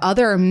a lot of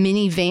other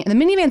minivan. The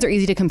minivans are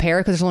easy to compare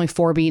because there's only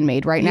 4 being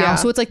made right now. Yeah.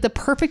 So it's like the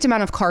perfect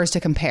amount of cars to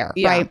compare,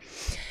 Yeah. right?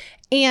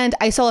 And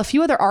I saw a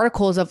few other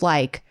articles of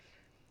like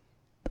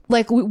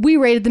we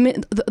rated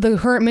the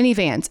current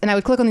minivans, and I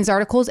would click on these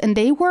articles, and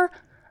they were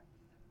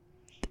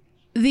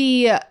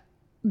the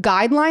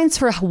guidelines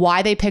for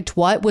why they picked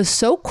what was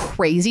so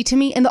crazy to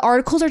me, and the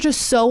articles are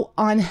just so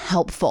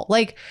unhelpful.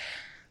 Like,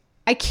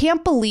 I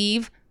can't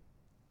believe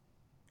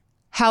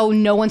how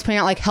no one's putting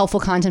out like helpful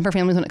content for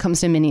families when it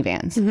comes to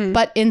minivans.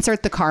 But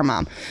insert the car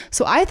mom.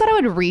 So I thought I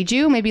would read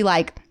you maybe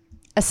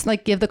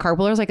give the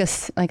carpoolers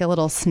like a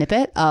little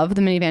snippet of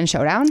the minivan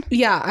showdown.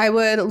 Yeah, I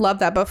would love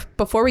that. But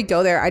before we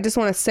go there, I just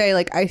want to say,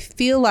 like, I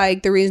feel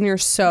like the reason you're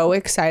so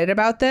excited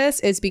about this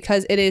is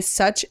because it is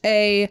such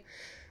a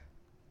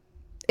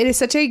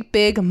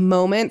big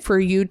moment for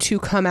you to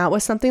come out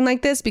with something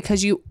like this,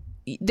 because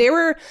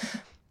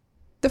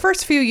the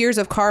first few years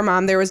of Car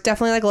Mom, there was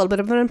definitely like a little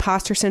bit of an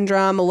imposter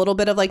syndrome, a little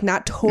bit of like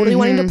not totally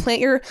wanting to plant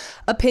your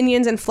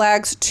opinions and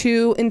flags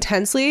too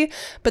intensely.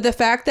 But the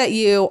fact that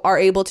you are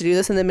able to do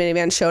this in the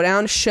minivan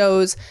showdown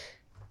shows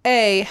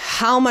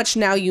how much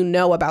now you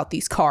know about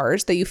these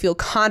cars, that you feel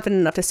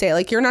confident enough to say,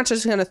 like, you're not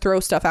just going to throw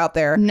stuff out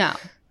there. No.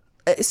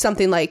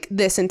 Something like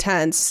this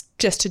intense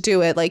just to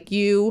do it. Like,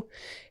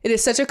 it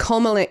is such a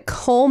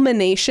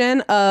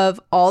culmination of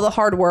all the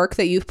hard work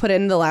that you've put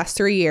in the last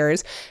 3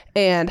 years,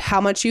 and how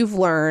much you've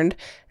learned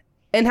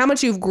and how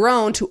much you've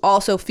grown to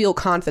also feel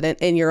confident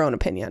in your own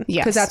opinion.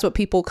 Yes. Because that's what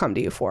people come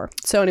to you for.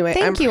 So anyway,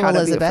 Thank you, proud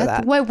Elizabeth. of you for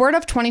that. My word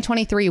of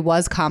 2023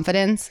 was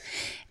confidence.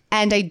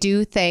 And I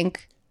do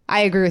think,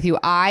 I agree with you.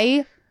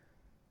 I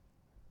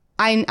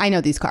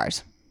know these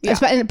cars.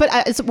 Yeah.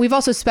 We've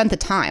also spent the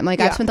time. Like,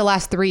 Yeah. I've spent the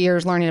last 3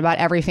 years learning about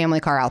every family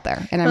car out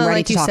there, and I'm ready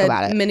like to you talk said,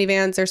 about it.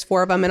 Minivans, there's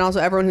 4 of them, and also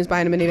everyone who's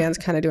buying a minivan is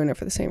kind of doing it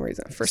for the same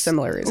reason, for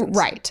similar reasons.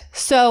 Right.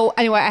 So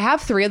anyway, I have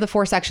 3 of the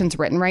 4 sections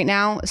written right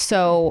now.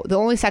 So the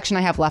only section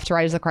I have left to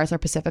write is the Chrysler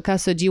Pacifica.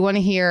 So do you want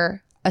to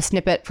hear a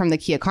snippet from the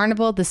Kia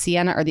Carnival, the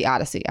Sienna, or the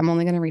Odyssey? I'm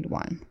only going to read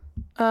one.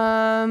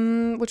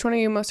 Which one are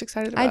you most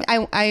excited about? I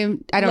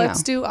don't know.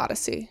 Let's do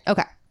Odyssey.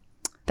 Okay.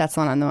 That's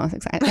the one I'm the most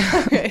excited.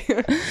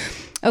 Okay.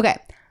 Okay.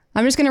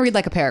 I'm just going to read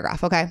like a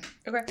paragraph, okay?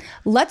 Okay.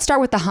 Let's start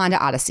with the Honda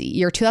Odyssey,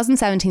 year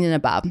 2017 and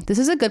above. This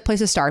is a good place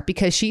to start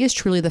because she is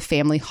truly the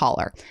family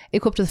hauler.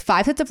 Equipped with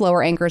 5 sets of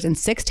lower anchors and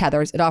 6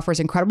 tethers, it offers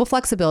incredible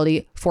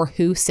flexibility for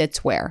who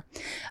sits where.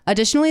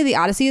 Additionally, the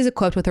Odyssey is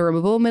equipped with a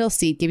removable middle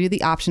seat, giving you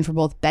the option for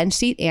both bench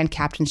seat and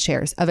captain's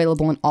chairs,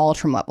 available in all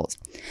trim levels.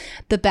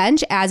 The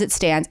bench, as it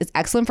stands, is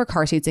excellent for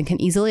car seats and can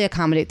easily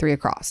accommodate 3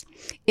 across.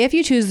 If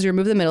you choose to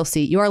remove the middle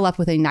seat, you are left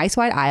with a nice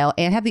wide aisle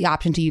and have the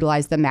option to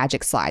utilize the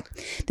Magic Slide.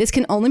 This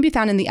can only be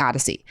found in the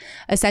Odyssey.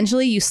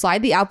 Essentially, you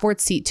slide the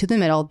outboard seat to the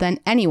middle, then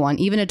anyone,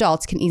 even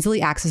adults, can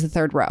easily access the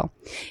 3rd row.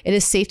 It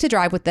is safe to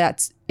drive with the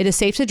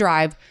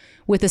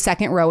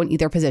 2nd row in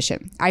either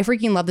position. I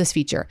freaking love this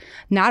feature.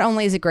 Not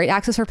only is it great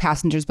access for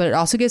passengers, but it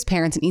also gives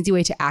parents an easy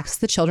way to access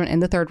the children in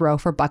the 3rd row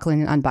for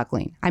buckling and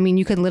unbuckling. I mean,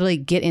 you can literally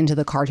get into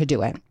the car to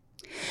do it.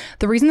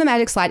 The reason the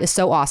Magic Slide is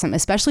so awesome,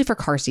 especially for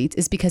car seats,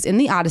 is because in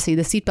the Odyssey,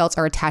 the seat belts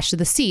are attached to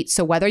the seat,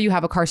 so whether you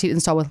have a car seat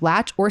installed with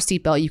latch or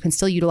seatbelt, you can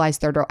still utilize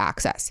 3rd row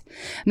access.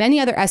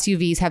 Many other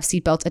SUVs have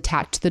seat belts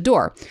attached to the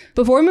door.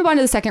 Before we move on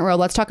to the 2nd row,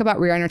 let's talk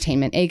about rear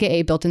entertainment,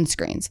 aka built-in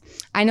screens.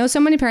 I know so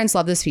many parents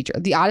love this feature.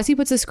 The Odyssey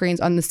puts the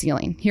screens on the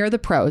ceiling. Here are the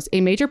pros. This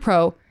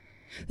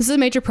is a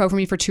major pro for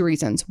me for 2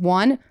 reasons.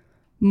 1,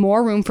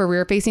 more room for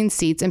rear-facing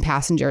seats and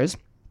passengers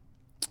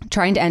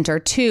trying to enter.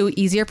 2,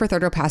 easier for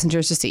 3rd row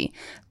passengers to see.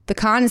 The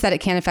con is that it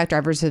can affect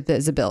drivers'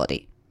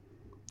 visibility.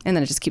 And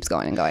then it just keeps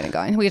going and going and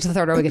going. We get to the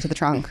 3rd row, we get to the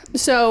trunk.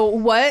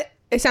 So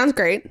it sounds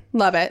great.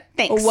 Love it.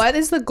 Thanks. What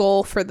is the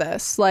goal for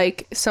this?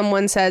 Like,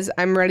 someone says,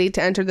 I'm ready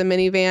to enter the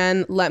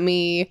minivan.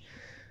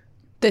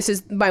 This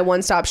is my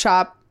one-stop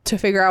shop to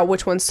figure out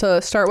which ones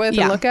to start with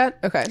and look at?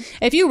 Okay.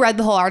 If you read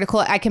the whole article,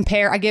 I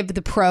give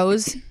the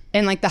pros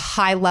and like the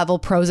high level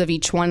pros of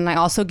each one. And I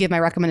also give my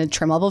recommended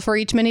trim level for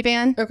each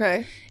minivan.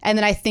 Okay. And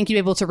then I think you'd be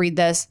able to read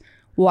this,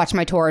 watch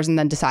my tours, and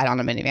then decide on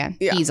a minivan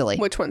easily.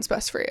 Which one's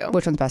best for you?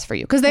 Which one's best for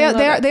you? Because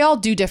they all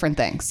do different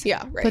things.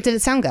 Yeah, right. But did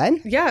it sound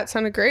good? Yeah, it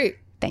sounded great.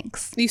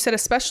 Thanks. You said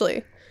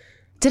especially.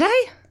 Did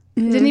I?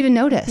 Didn't even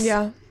notice.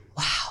 Yeah.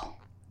 Wow.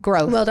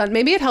 Growth. Well done.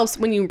 Maybe it helps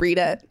when you read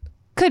it.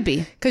 Could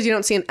be. Because you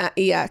don't see an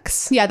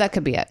EX. Yeah, that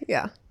could be it.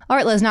 Yeah. All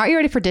right, Liz, now are you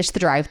ready for Dish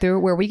the Drive-Thru,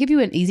 where we give you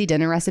an easy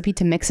dinner recipe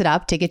to mix it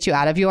up to get you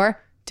out of your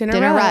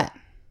Dinner rut.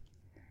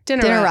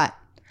 Dinner rut.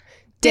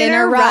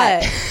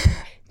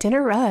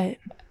 Dinner rut.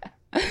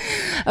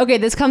 Okay,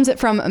 this comes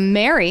from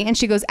Mary, and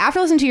she goes, after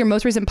listening to your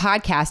most recent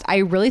podcast, I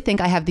really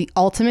think I have the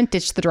ultimate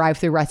Ditch the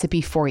Drive-Thru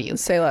recipe for you.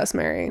 Say less,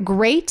 Mary.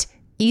 Great,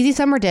 easy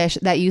summer dish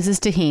that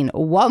uses tahini.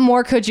 What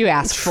more could you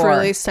ask for?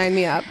 Truly, sign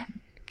me up.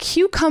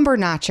 Cucumber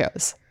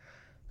nachos.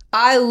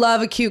 I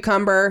love a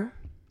cucumber.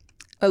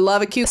 I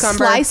love a cucumber.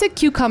 Slice a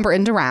cucumber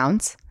into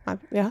rounds.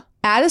 Yeah.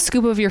 Add a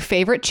scoop of your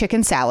favorite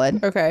chicken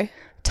salad. Okay.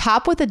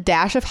 Top with a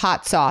dash of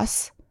hot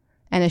sauce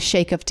and a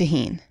shake of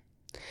tahini.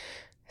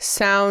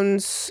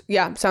 Sounds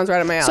right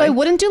up my alley. So I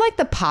wouldn't do like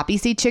the poppy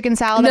seed chicken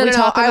salad that we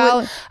talk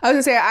about. I was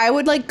gonna say I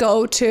would like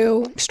go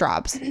to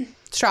Straub's,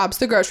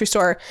 the grocery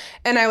store,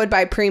 and I would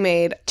buy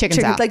pre-made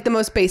chicken salad, like the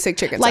most basic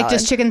chicken like salad.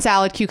 just chicken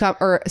salad, cucumber,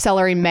 or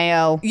celery,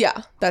 mayo.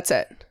 Yeah, that's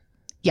it.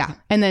 Yeah,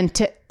 and then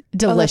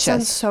delicious. Oh, that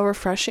sounds so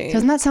refreshing.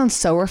 Doesn't that sound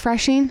so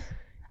refreshing?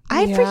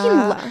 I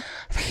freaking love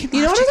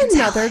You know what is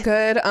another salad.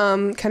 good?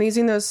 Kind of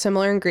using those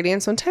similar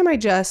ingredients. One time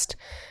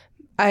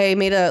I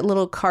made a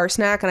little car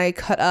snack, and I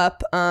cut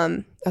up.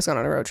 I was going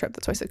on a road trip.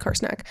 That's why I said car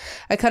snack.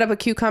 I cut up a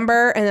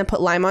cucumber and then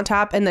put lime on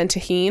top, and then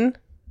tahini.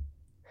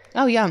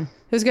 Oh, yum.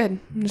 It was good.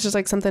 It was just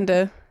like something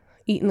to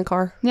eat in the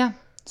car. Yeah.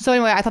 So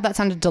anyway, I thought that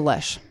sounded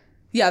delish.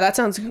 Yeah, that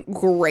sounds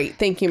great.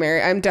 Thank you,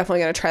 Mary. I'm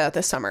definitely going to try that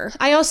this summer.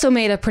 I also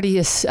made a pretty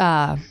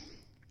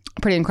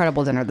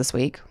incredible dinner this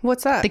week.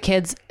 What's that? The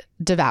kids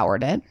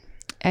devoured it,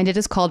 and it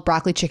is called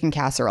broccoli chicken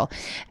casserole.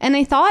 And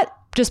I thought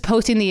just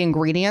posting the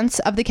ingredients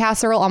of the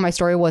casserole on my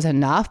story was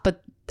enough,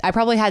 but I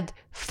probably had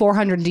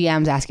 400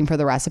 DMs asking for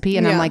the recipe,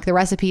 and I'm like, the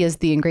recipe is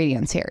the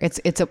ingredients here.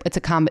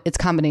 It's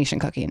combination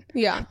cooking.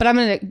 Yeah. But I'm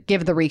going to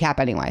give the recap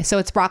anyway. So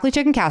it's broccoli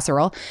chicken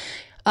casserole.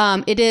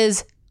 It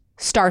is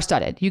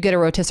star-studded. You get a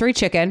rotisserie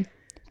chicken,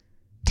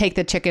 take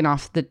the chicken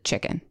off the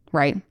chicken,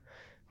 right?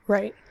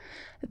 Right.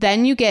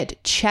 Then you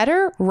get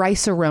cheddar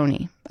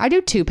rice-a-roni. I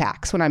do 2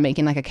 packs when I'm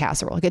making like a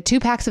casserole. I get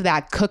 2 packs of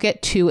that, cook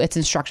it to its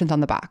instructions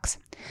on the box.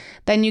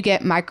 Then you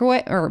get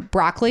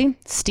broccoli,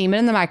 steam it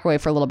in the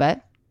microwave for a little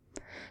bit.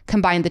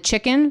 Combine the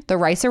chicken, the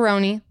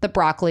rice-a-roni, the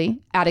broccoli,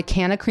 add a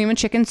can of cream and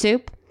chicken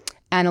soup,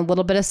 and a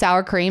little bit of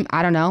sour cream.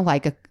 I don't know,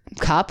 like a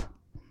cup,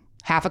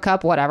 half a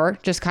cup, whatever.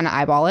 Just kind of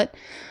eyeball it.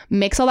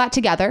 Mix all that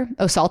together.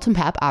 Oh, salt and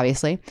pep,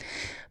 obviously.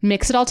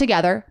 Mix it all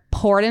together.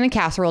 Pour it in a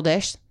casserole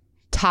dish.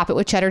 Top it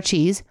with cheddar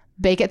cheese.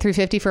 Bake at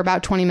 350 for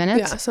about 20 minutes.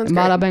 Yeah, sounds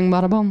great. Bada bing,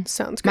 bada boom.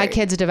 Sounds great. My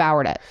kids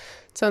devoured it.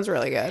 Sounds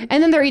really good.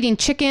 And then they're eating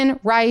chicken,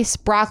 rice,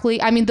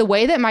 broccoli. I mean, the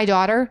way that my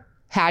daughter,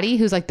 Hattie,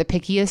 who's like the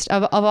pickiest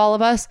of all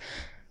of us,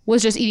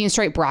 was just eating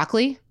straight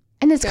broccoli.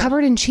 And it's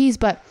covered in cheese.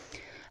 But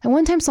I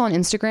one time saw an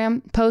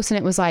Instagram post, and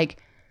it was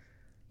like,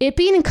 it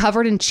being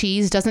covered in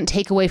cheese doesn't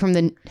take away from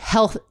the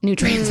health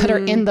nutrients that are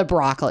in the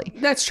broccoli.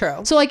 That's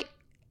true. So like,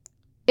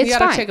 it's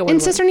fine.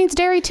 And sister needs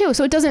dairy too.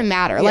 So it doesn't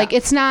matter. Yeah. Like,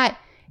 it's not...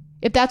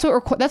 If that's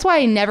what that's why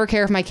I never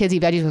care if my kids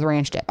eat veggies with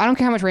ranch dip. I don't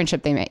care how much ranch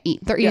dip they may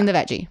eat. They're eating the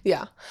veggie.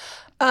 Yeah.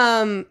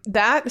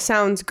 That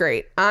sounds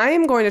great. I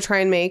am going to try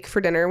and make for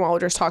dinner while we're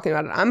just talking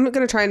about it. I'm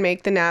going to try and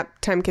make the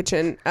Nap Time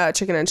Kitchen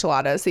chicken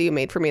enchiladas that you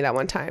made for me that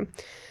one time.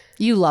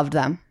 You loved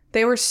them.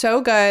 They were so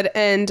good.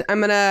 And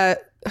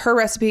her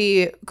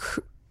recipe,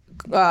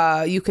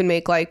 you can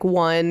make like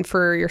one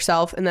for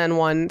yourself and then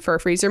one for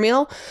a freezer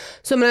meal.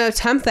 So I'm going to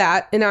attempt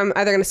that. And I'm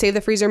either going to save the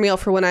freezer meal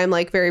for when I'm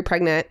like very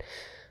pregnant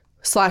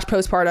 /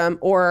 postpartum,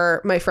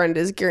 or my friend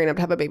is gearing up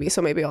to have a baby,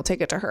 so maybe I'll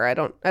take it to her. I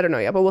don't know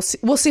yet, but we'll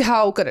see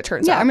how good it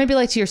turns out. Yeah, or maybe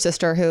like to your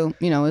sister who,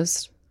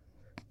 is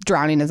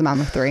drowning as a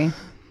mom of 3.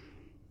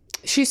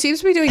 She seems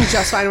to be doing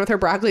just fine with her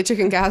broccoli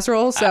chicken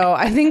casserole, so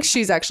I think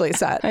she's actually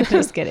set. I'm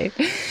just kidding.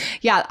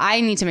 Yeah,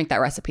 I need to make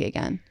that recipe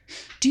again.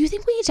 Do you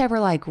think we each ever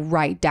like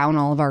write down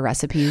all of our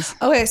recipes?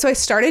 Okay, so I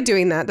started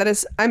doing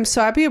that. I'm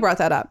so happy you brought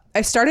that up.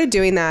 I started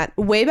doing that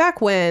way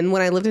back when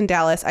I lived in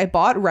Dallas. I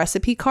bought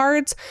recipe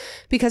cards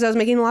because I was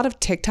making a lot of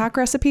TikTok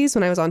recipes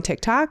when I was on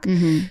TikTok.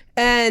 Mm-hmm.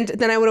 And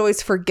then I would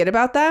always forget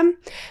about them.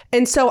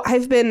 And so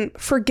I've been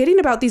forgetting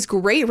about these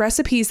great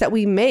recipes that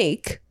we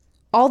make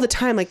all the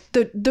time, like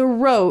the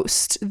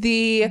roast,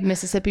 the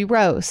Mississippi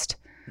roast,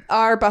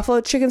 our buffalo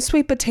chicken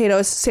sweet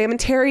potatoes, salmon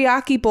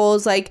teriyaki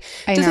bowls, like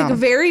just like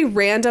very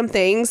random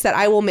things that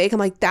I will make. I'm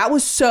like, that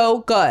was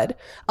so good.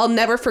 I'll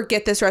never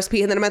forget this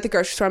recipe. And then I'm at the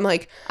grocery store. I'm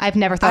like, I've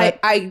never thought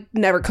I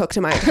never cooked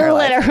in my entire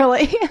life.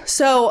 Literally.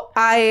 So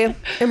I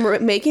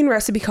am making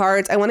recipe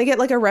cards. I want to get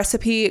like a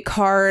recipe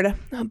card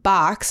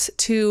box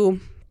to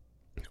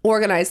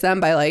organize them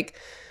by like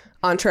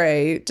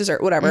entree,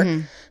 dessert, whatever.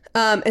 Mm-hmm.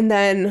 And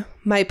then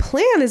my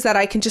plan is that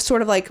I can just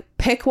sort of like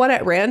pick one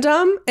at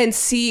random and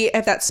see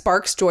if that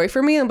sparks joy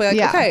for me and be like,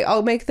 okay,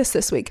 I'll make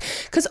this week.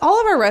 Because all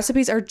of our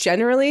recipes are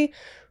generally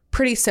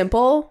pretty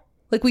simple.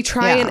 Like we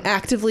try and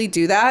actively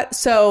do that.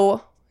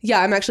 So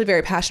yeah, I'm actually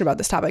very passionate about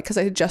this topic because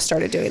I just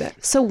started doing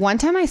it. So one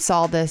time I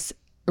saw this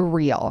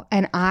reel,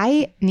 and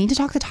I need to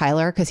talk to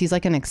Tyler because he's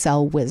like an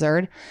Excel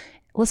wizard.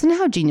 Listen to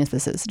how genius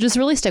this is. Just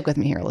really stick with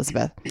me here,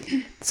 Elizabeth.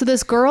 So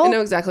this girl... I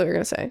know exactly what you're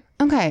going to say.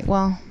 Okay,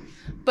 well...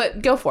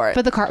 But go for it.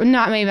 But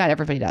maybe not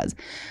everybody does.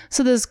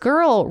 So this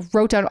girl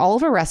wrote down all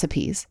of her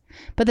recipes,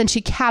 but then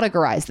she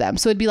categorized them.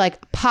 So it'd be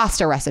like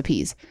pasta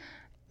recipes,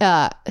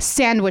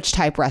 sandwich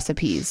type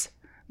recipes,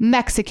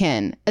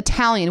 Mexican,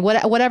 Italian,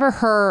 whatever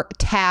her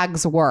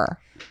tags were.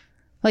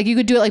 Like you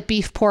could do it like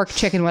beef, pork,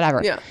 chicken,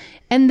 whatever. Yeah.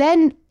 And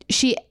then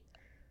she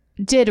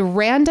did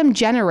random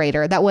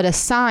generator that would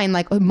assign,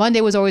 like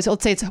Monday was always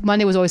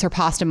her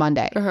pasta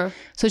Monday.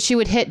 So she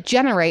would hit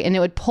generate and it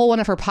would pull one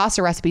of her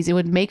pasta recipes. It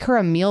would make her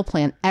a meal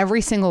plan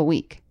every single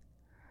week.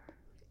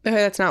 Okay,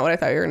 that's not what I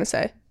thought you were going to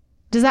say.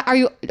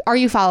 Are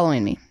you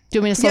following me? Do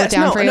you want me to slow it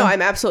down for you? No,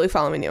 I'm absolutely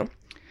following you.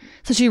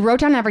 So she wrote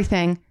down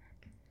everything,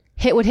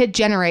 would hit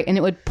generate, and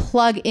it would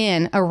plug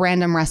in a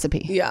random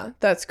recipe. Yeah,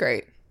 that's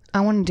great. I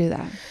want to do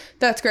that.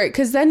 That's great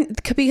because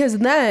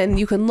then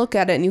you can look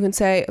at it and you can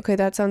say, okay,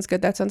 that sounds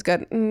good.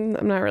 I'm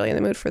not really in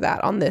the mood for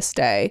that on this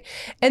day.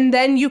 And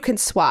then you can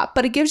swap,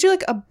 but it gives you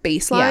like a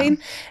baseline.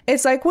 Yeah.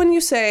 It's like when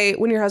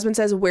your husband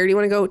says, where do you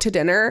want to go to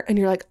dinner? And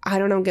you're like, I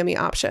don't know, give me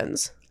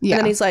options. Yeah.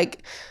 And then he's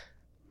like,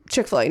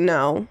 Chick-fil-A,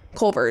 no.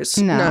 Culver's,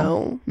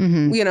 no.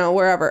 Mm-hmm.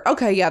 Wherever.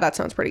 Okay, yeah, that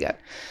sounds pretty good.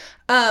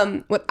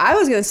 What I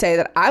was going to say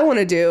that I want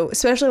to do,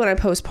 especially when I'm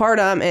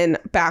postpartum and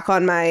back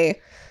on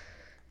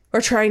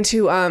or trying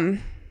to,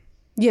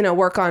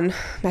 work on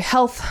my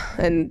health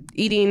and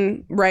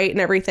eating right and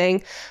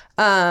everything.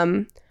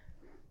 The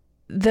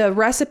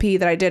recipe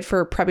that I did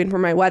for prepping for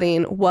my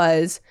wedding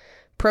was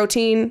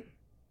protein,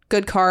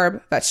 good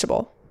carb,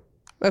 vegetable.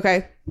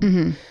 Okay.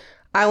 Mm-hmm.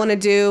 I want to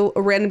do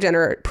a random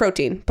generator,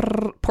 protein,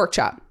 pork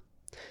chop.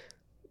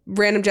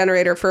 Random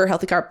generator for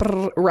healthy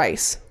carb,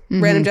 rice.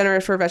 Mm-hmm. Random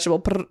generator for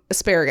vegetable,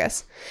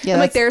 asparagus. Yeah, I'm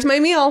like, there's my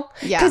meal.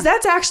 Yeah. Because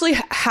that's actually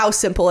how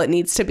simple it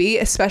needs to be,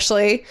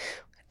 especially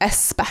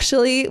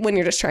when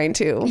you're just trying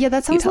to. Yeah,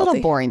 that sounds a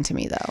little boring to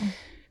me, though.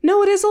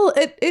 No, it is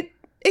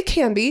it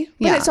can be,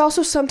 but it's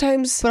also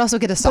sometimes. But also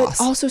get a sauce.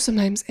 But also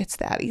sometimes it's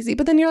that easy.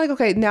 But then you're like,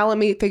 okay, now let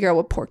me figure out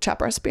what pork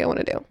chop recipe I want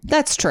to do.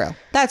 That's true.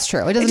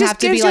 It doesn't have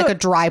to be like a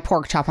dry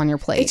pork chop on your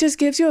plate. It just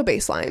gives you a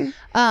baseline.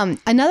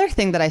 Another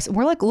thing that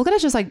we're like, look at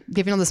us just like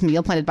giving all this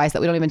meal plan advice that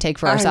we don't even take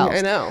for ourselves.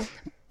 I know.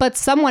 But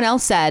someone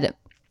else said,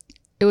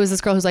 it was this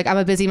girl who's like, I'm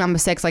a busy mom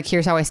of 6. Like,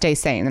 here's how I stay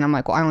sane. And I'm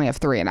like, well, I only have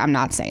 3 and I'm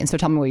not sane. So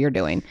tell me what you're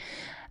doing.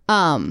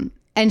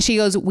 And she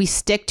goes, we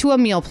stick to a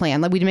meal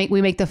plan. Like we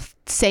make the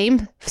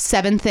same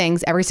 7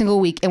 things every single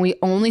week, and we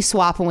only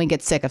swap when we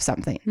get sick of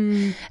something.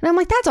 And I'm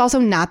like, that's also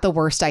not the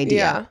worst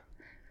idea.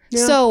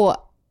 Yeah.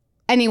 So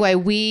anyway,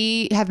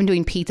 we have been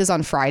doing pizzas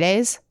on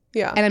Fridays.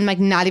 Yeah. And I'm like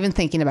not even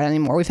thinking about it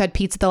anymore. We've had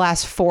pizza the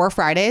last 4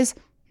 Fridays.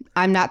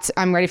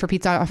 I'm ready for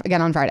pizza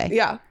again on Friday.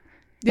 Yeah.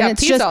 Yeah, and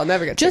it's pizza I'll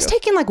never get just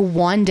taking like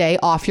one day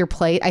off your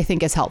plate, I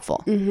think is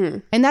helpful. Mm-hmm.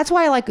 And that's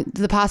why I like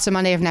the pasta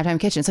Monday of Naptime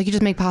Kitchen. It's like you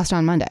just make pasta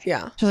on Monday.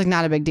 Yeah. It's just like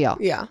not a big deal.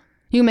 Yeah.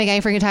 You can make any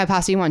freaking type of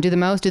pasta you want. Do the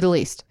most, do the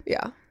least.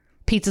 Yeah.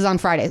 Pizza's on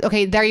Fridays.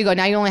 Okay, there you go.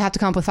 Now you only have to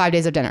come up with 5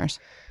 days of dinners.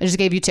 I just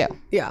gave you 2.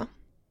 Yeah.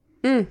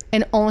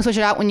 And only switch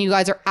it out when you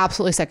guys are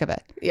absolutely sick of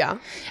it. Yeah.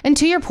 And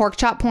to your pork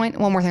chop point,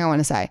 one more thing I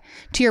want to say.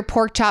 To your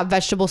pork chop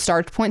vegetable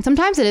starch point,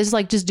 sometimes it is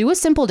like just do a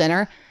simple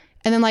dinner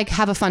and then like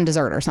have a fun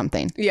dessert or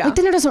something. Yeah. Like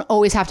dinner doesn't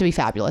always have to be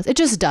fabulous. It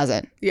just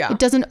doesn't. Yeah. It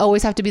doesn't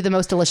always have to be the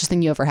most delicious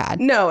thing you ever had.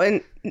 No,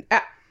 and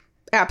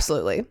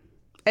absolutely.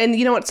 And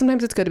you know what?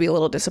 Sometimes it's good to be a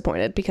little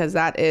disappointed because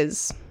that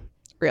is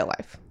real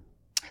life.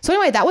 So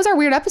anyway, that was our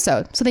weird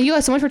episode. So thank you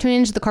guys so much for tuning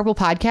into the Carpool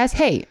Podcast.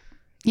 Hey,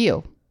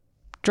 you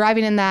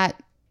driving in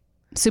that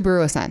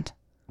Subaru Ascent,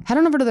 head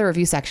on over to the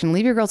review section.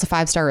 Leave your girls a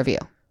 5-star review.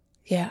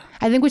 Yeah.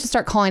 I think we should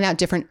start calling out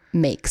different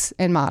makes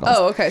and models.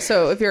 Oh, okay.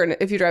 So if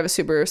you drive a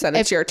Subaru Ascent,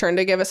 it's your turn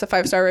to give us a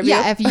 5-star review?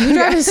 Yeah, if you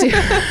drive a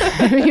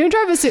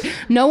Subaru,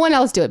 no one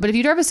else do it. But if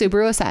you drive a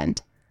Subaru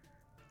Ascent,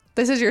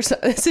 this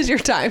is your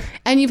time.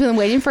 And you've been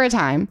waiting for a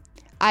time.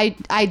 I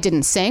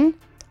didn't sing.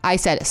 I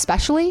said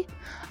especially.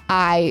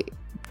 I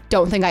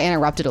don't think I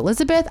interrupted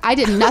Elizabeth. I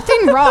did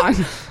nothing wrong.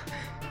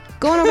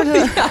 Going over to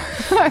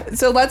the...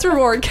 So let's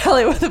reward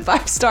Kelly with a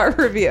 5-star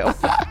review.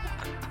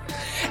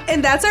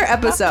 And that's our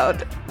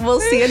episode. We'll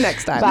see you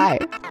next time. Bye.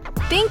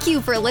 Thank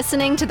you for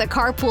listening to the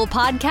Carpool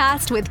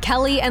Podcast with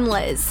Kelly and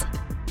Liz.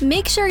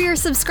 Make sure you're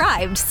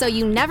subscribed so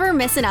you never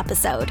miss an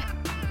episode.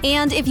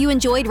 And if you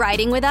enjoyed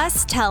riding with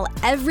us, tell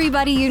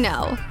everybody you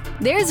know.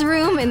 There's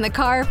room in the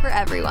car for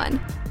everyone.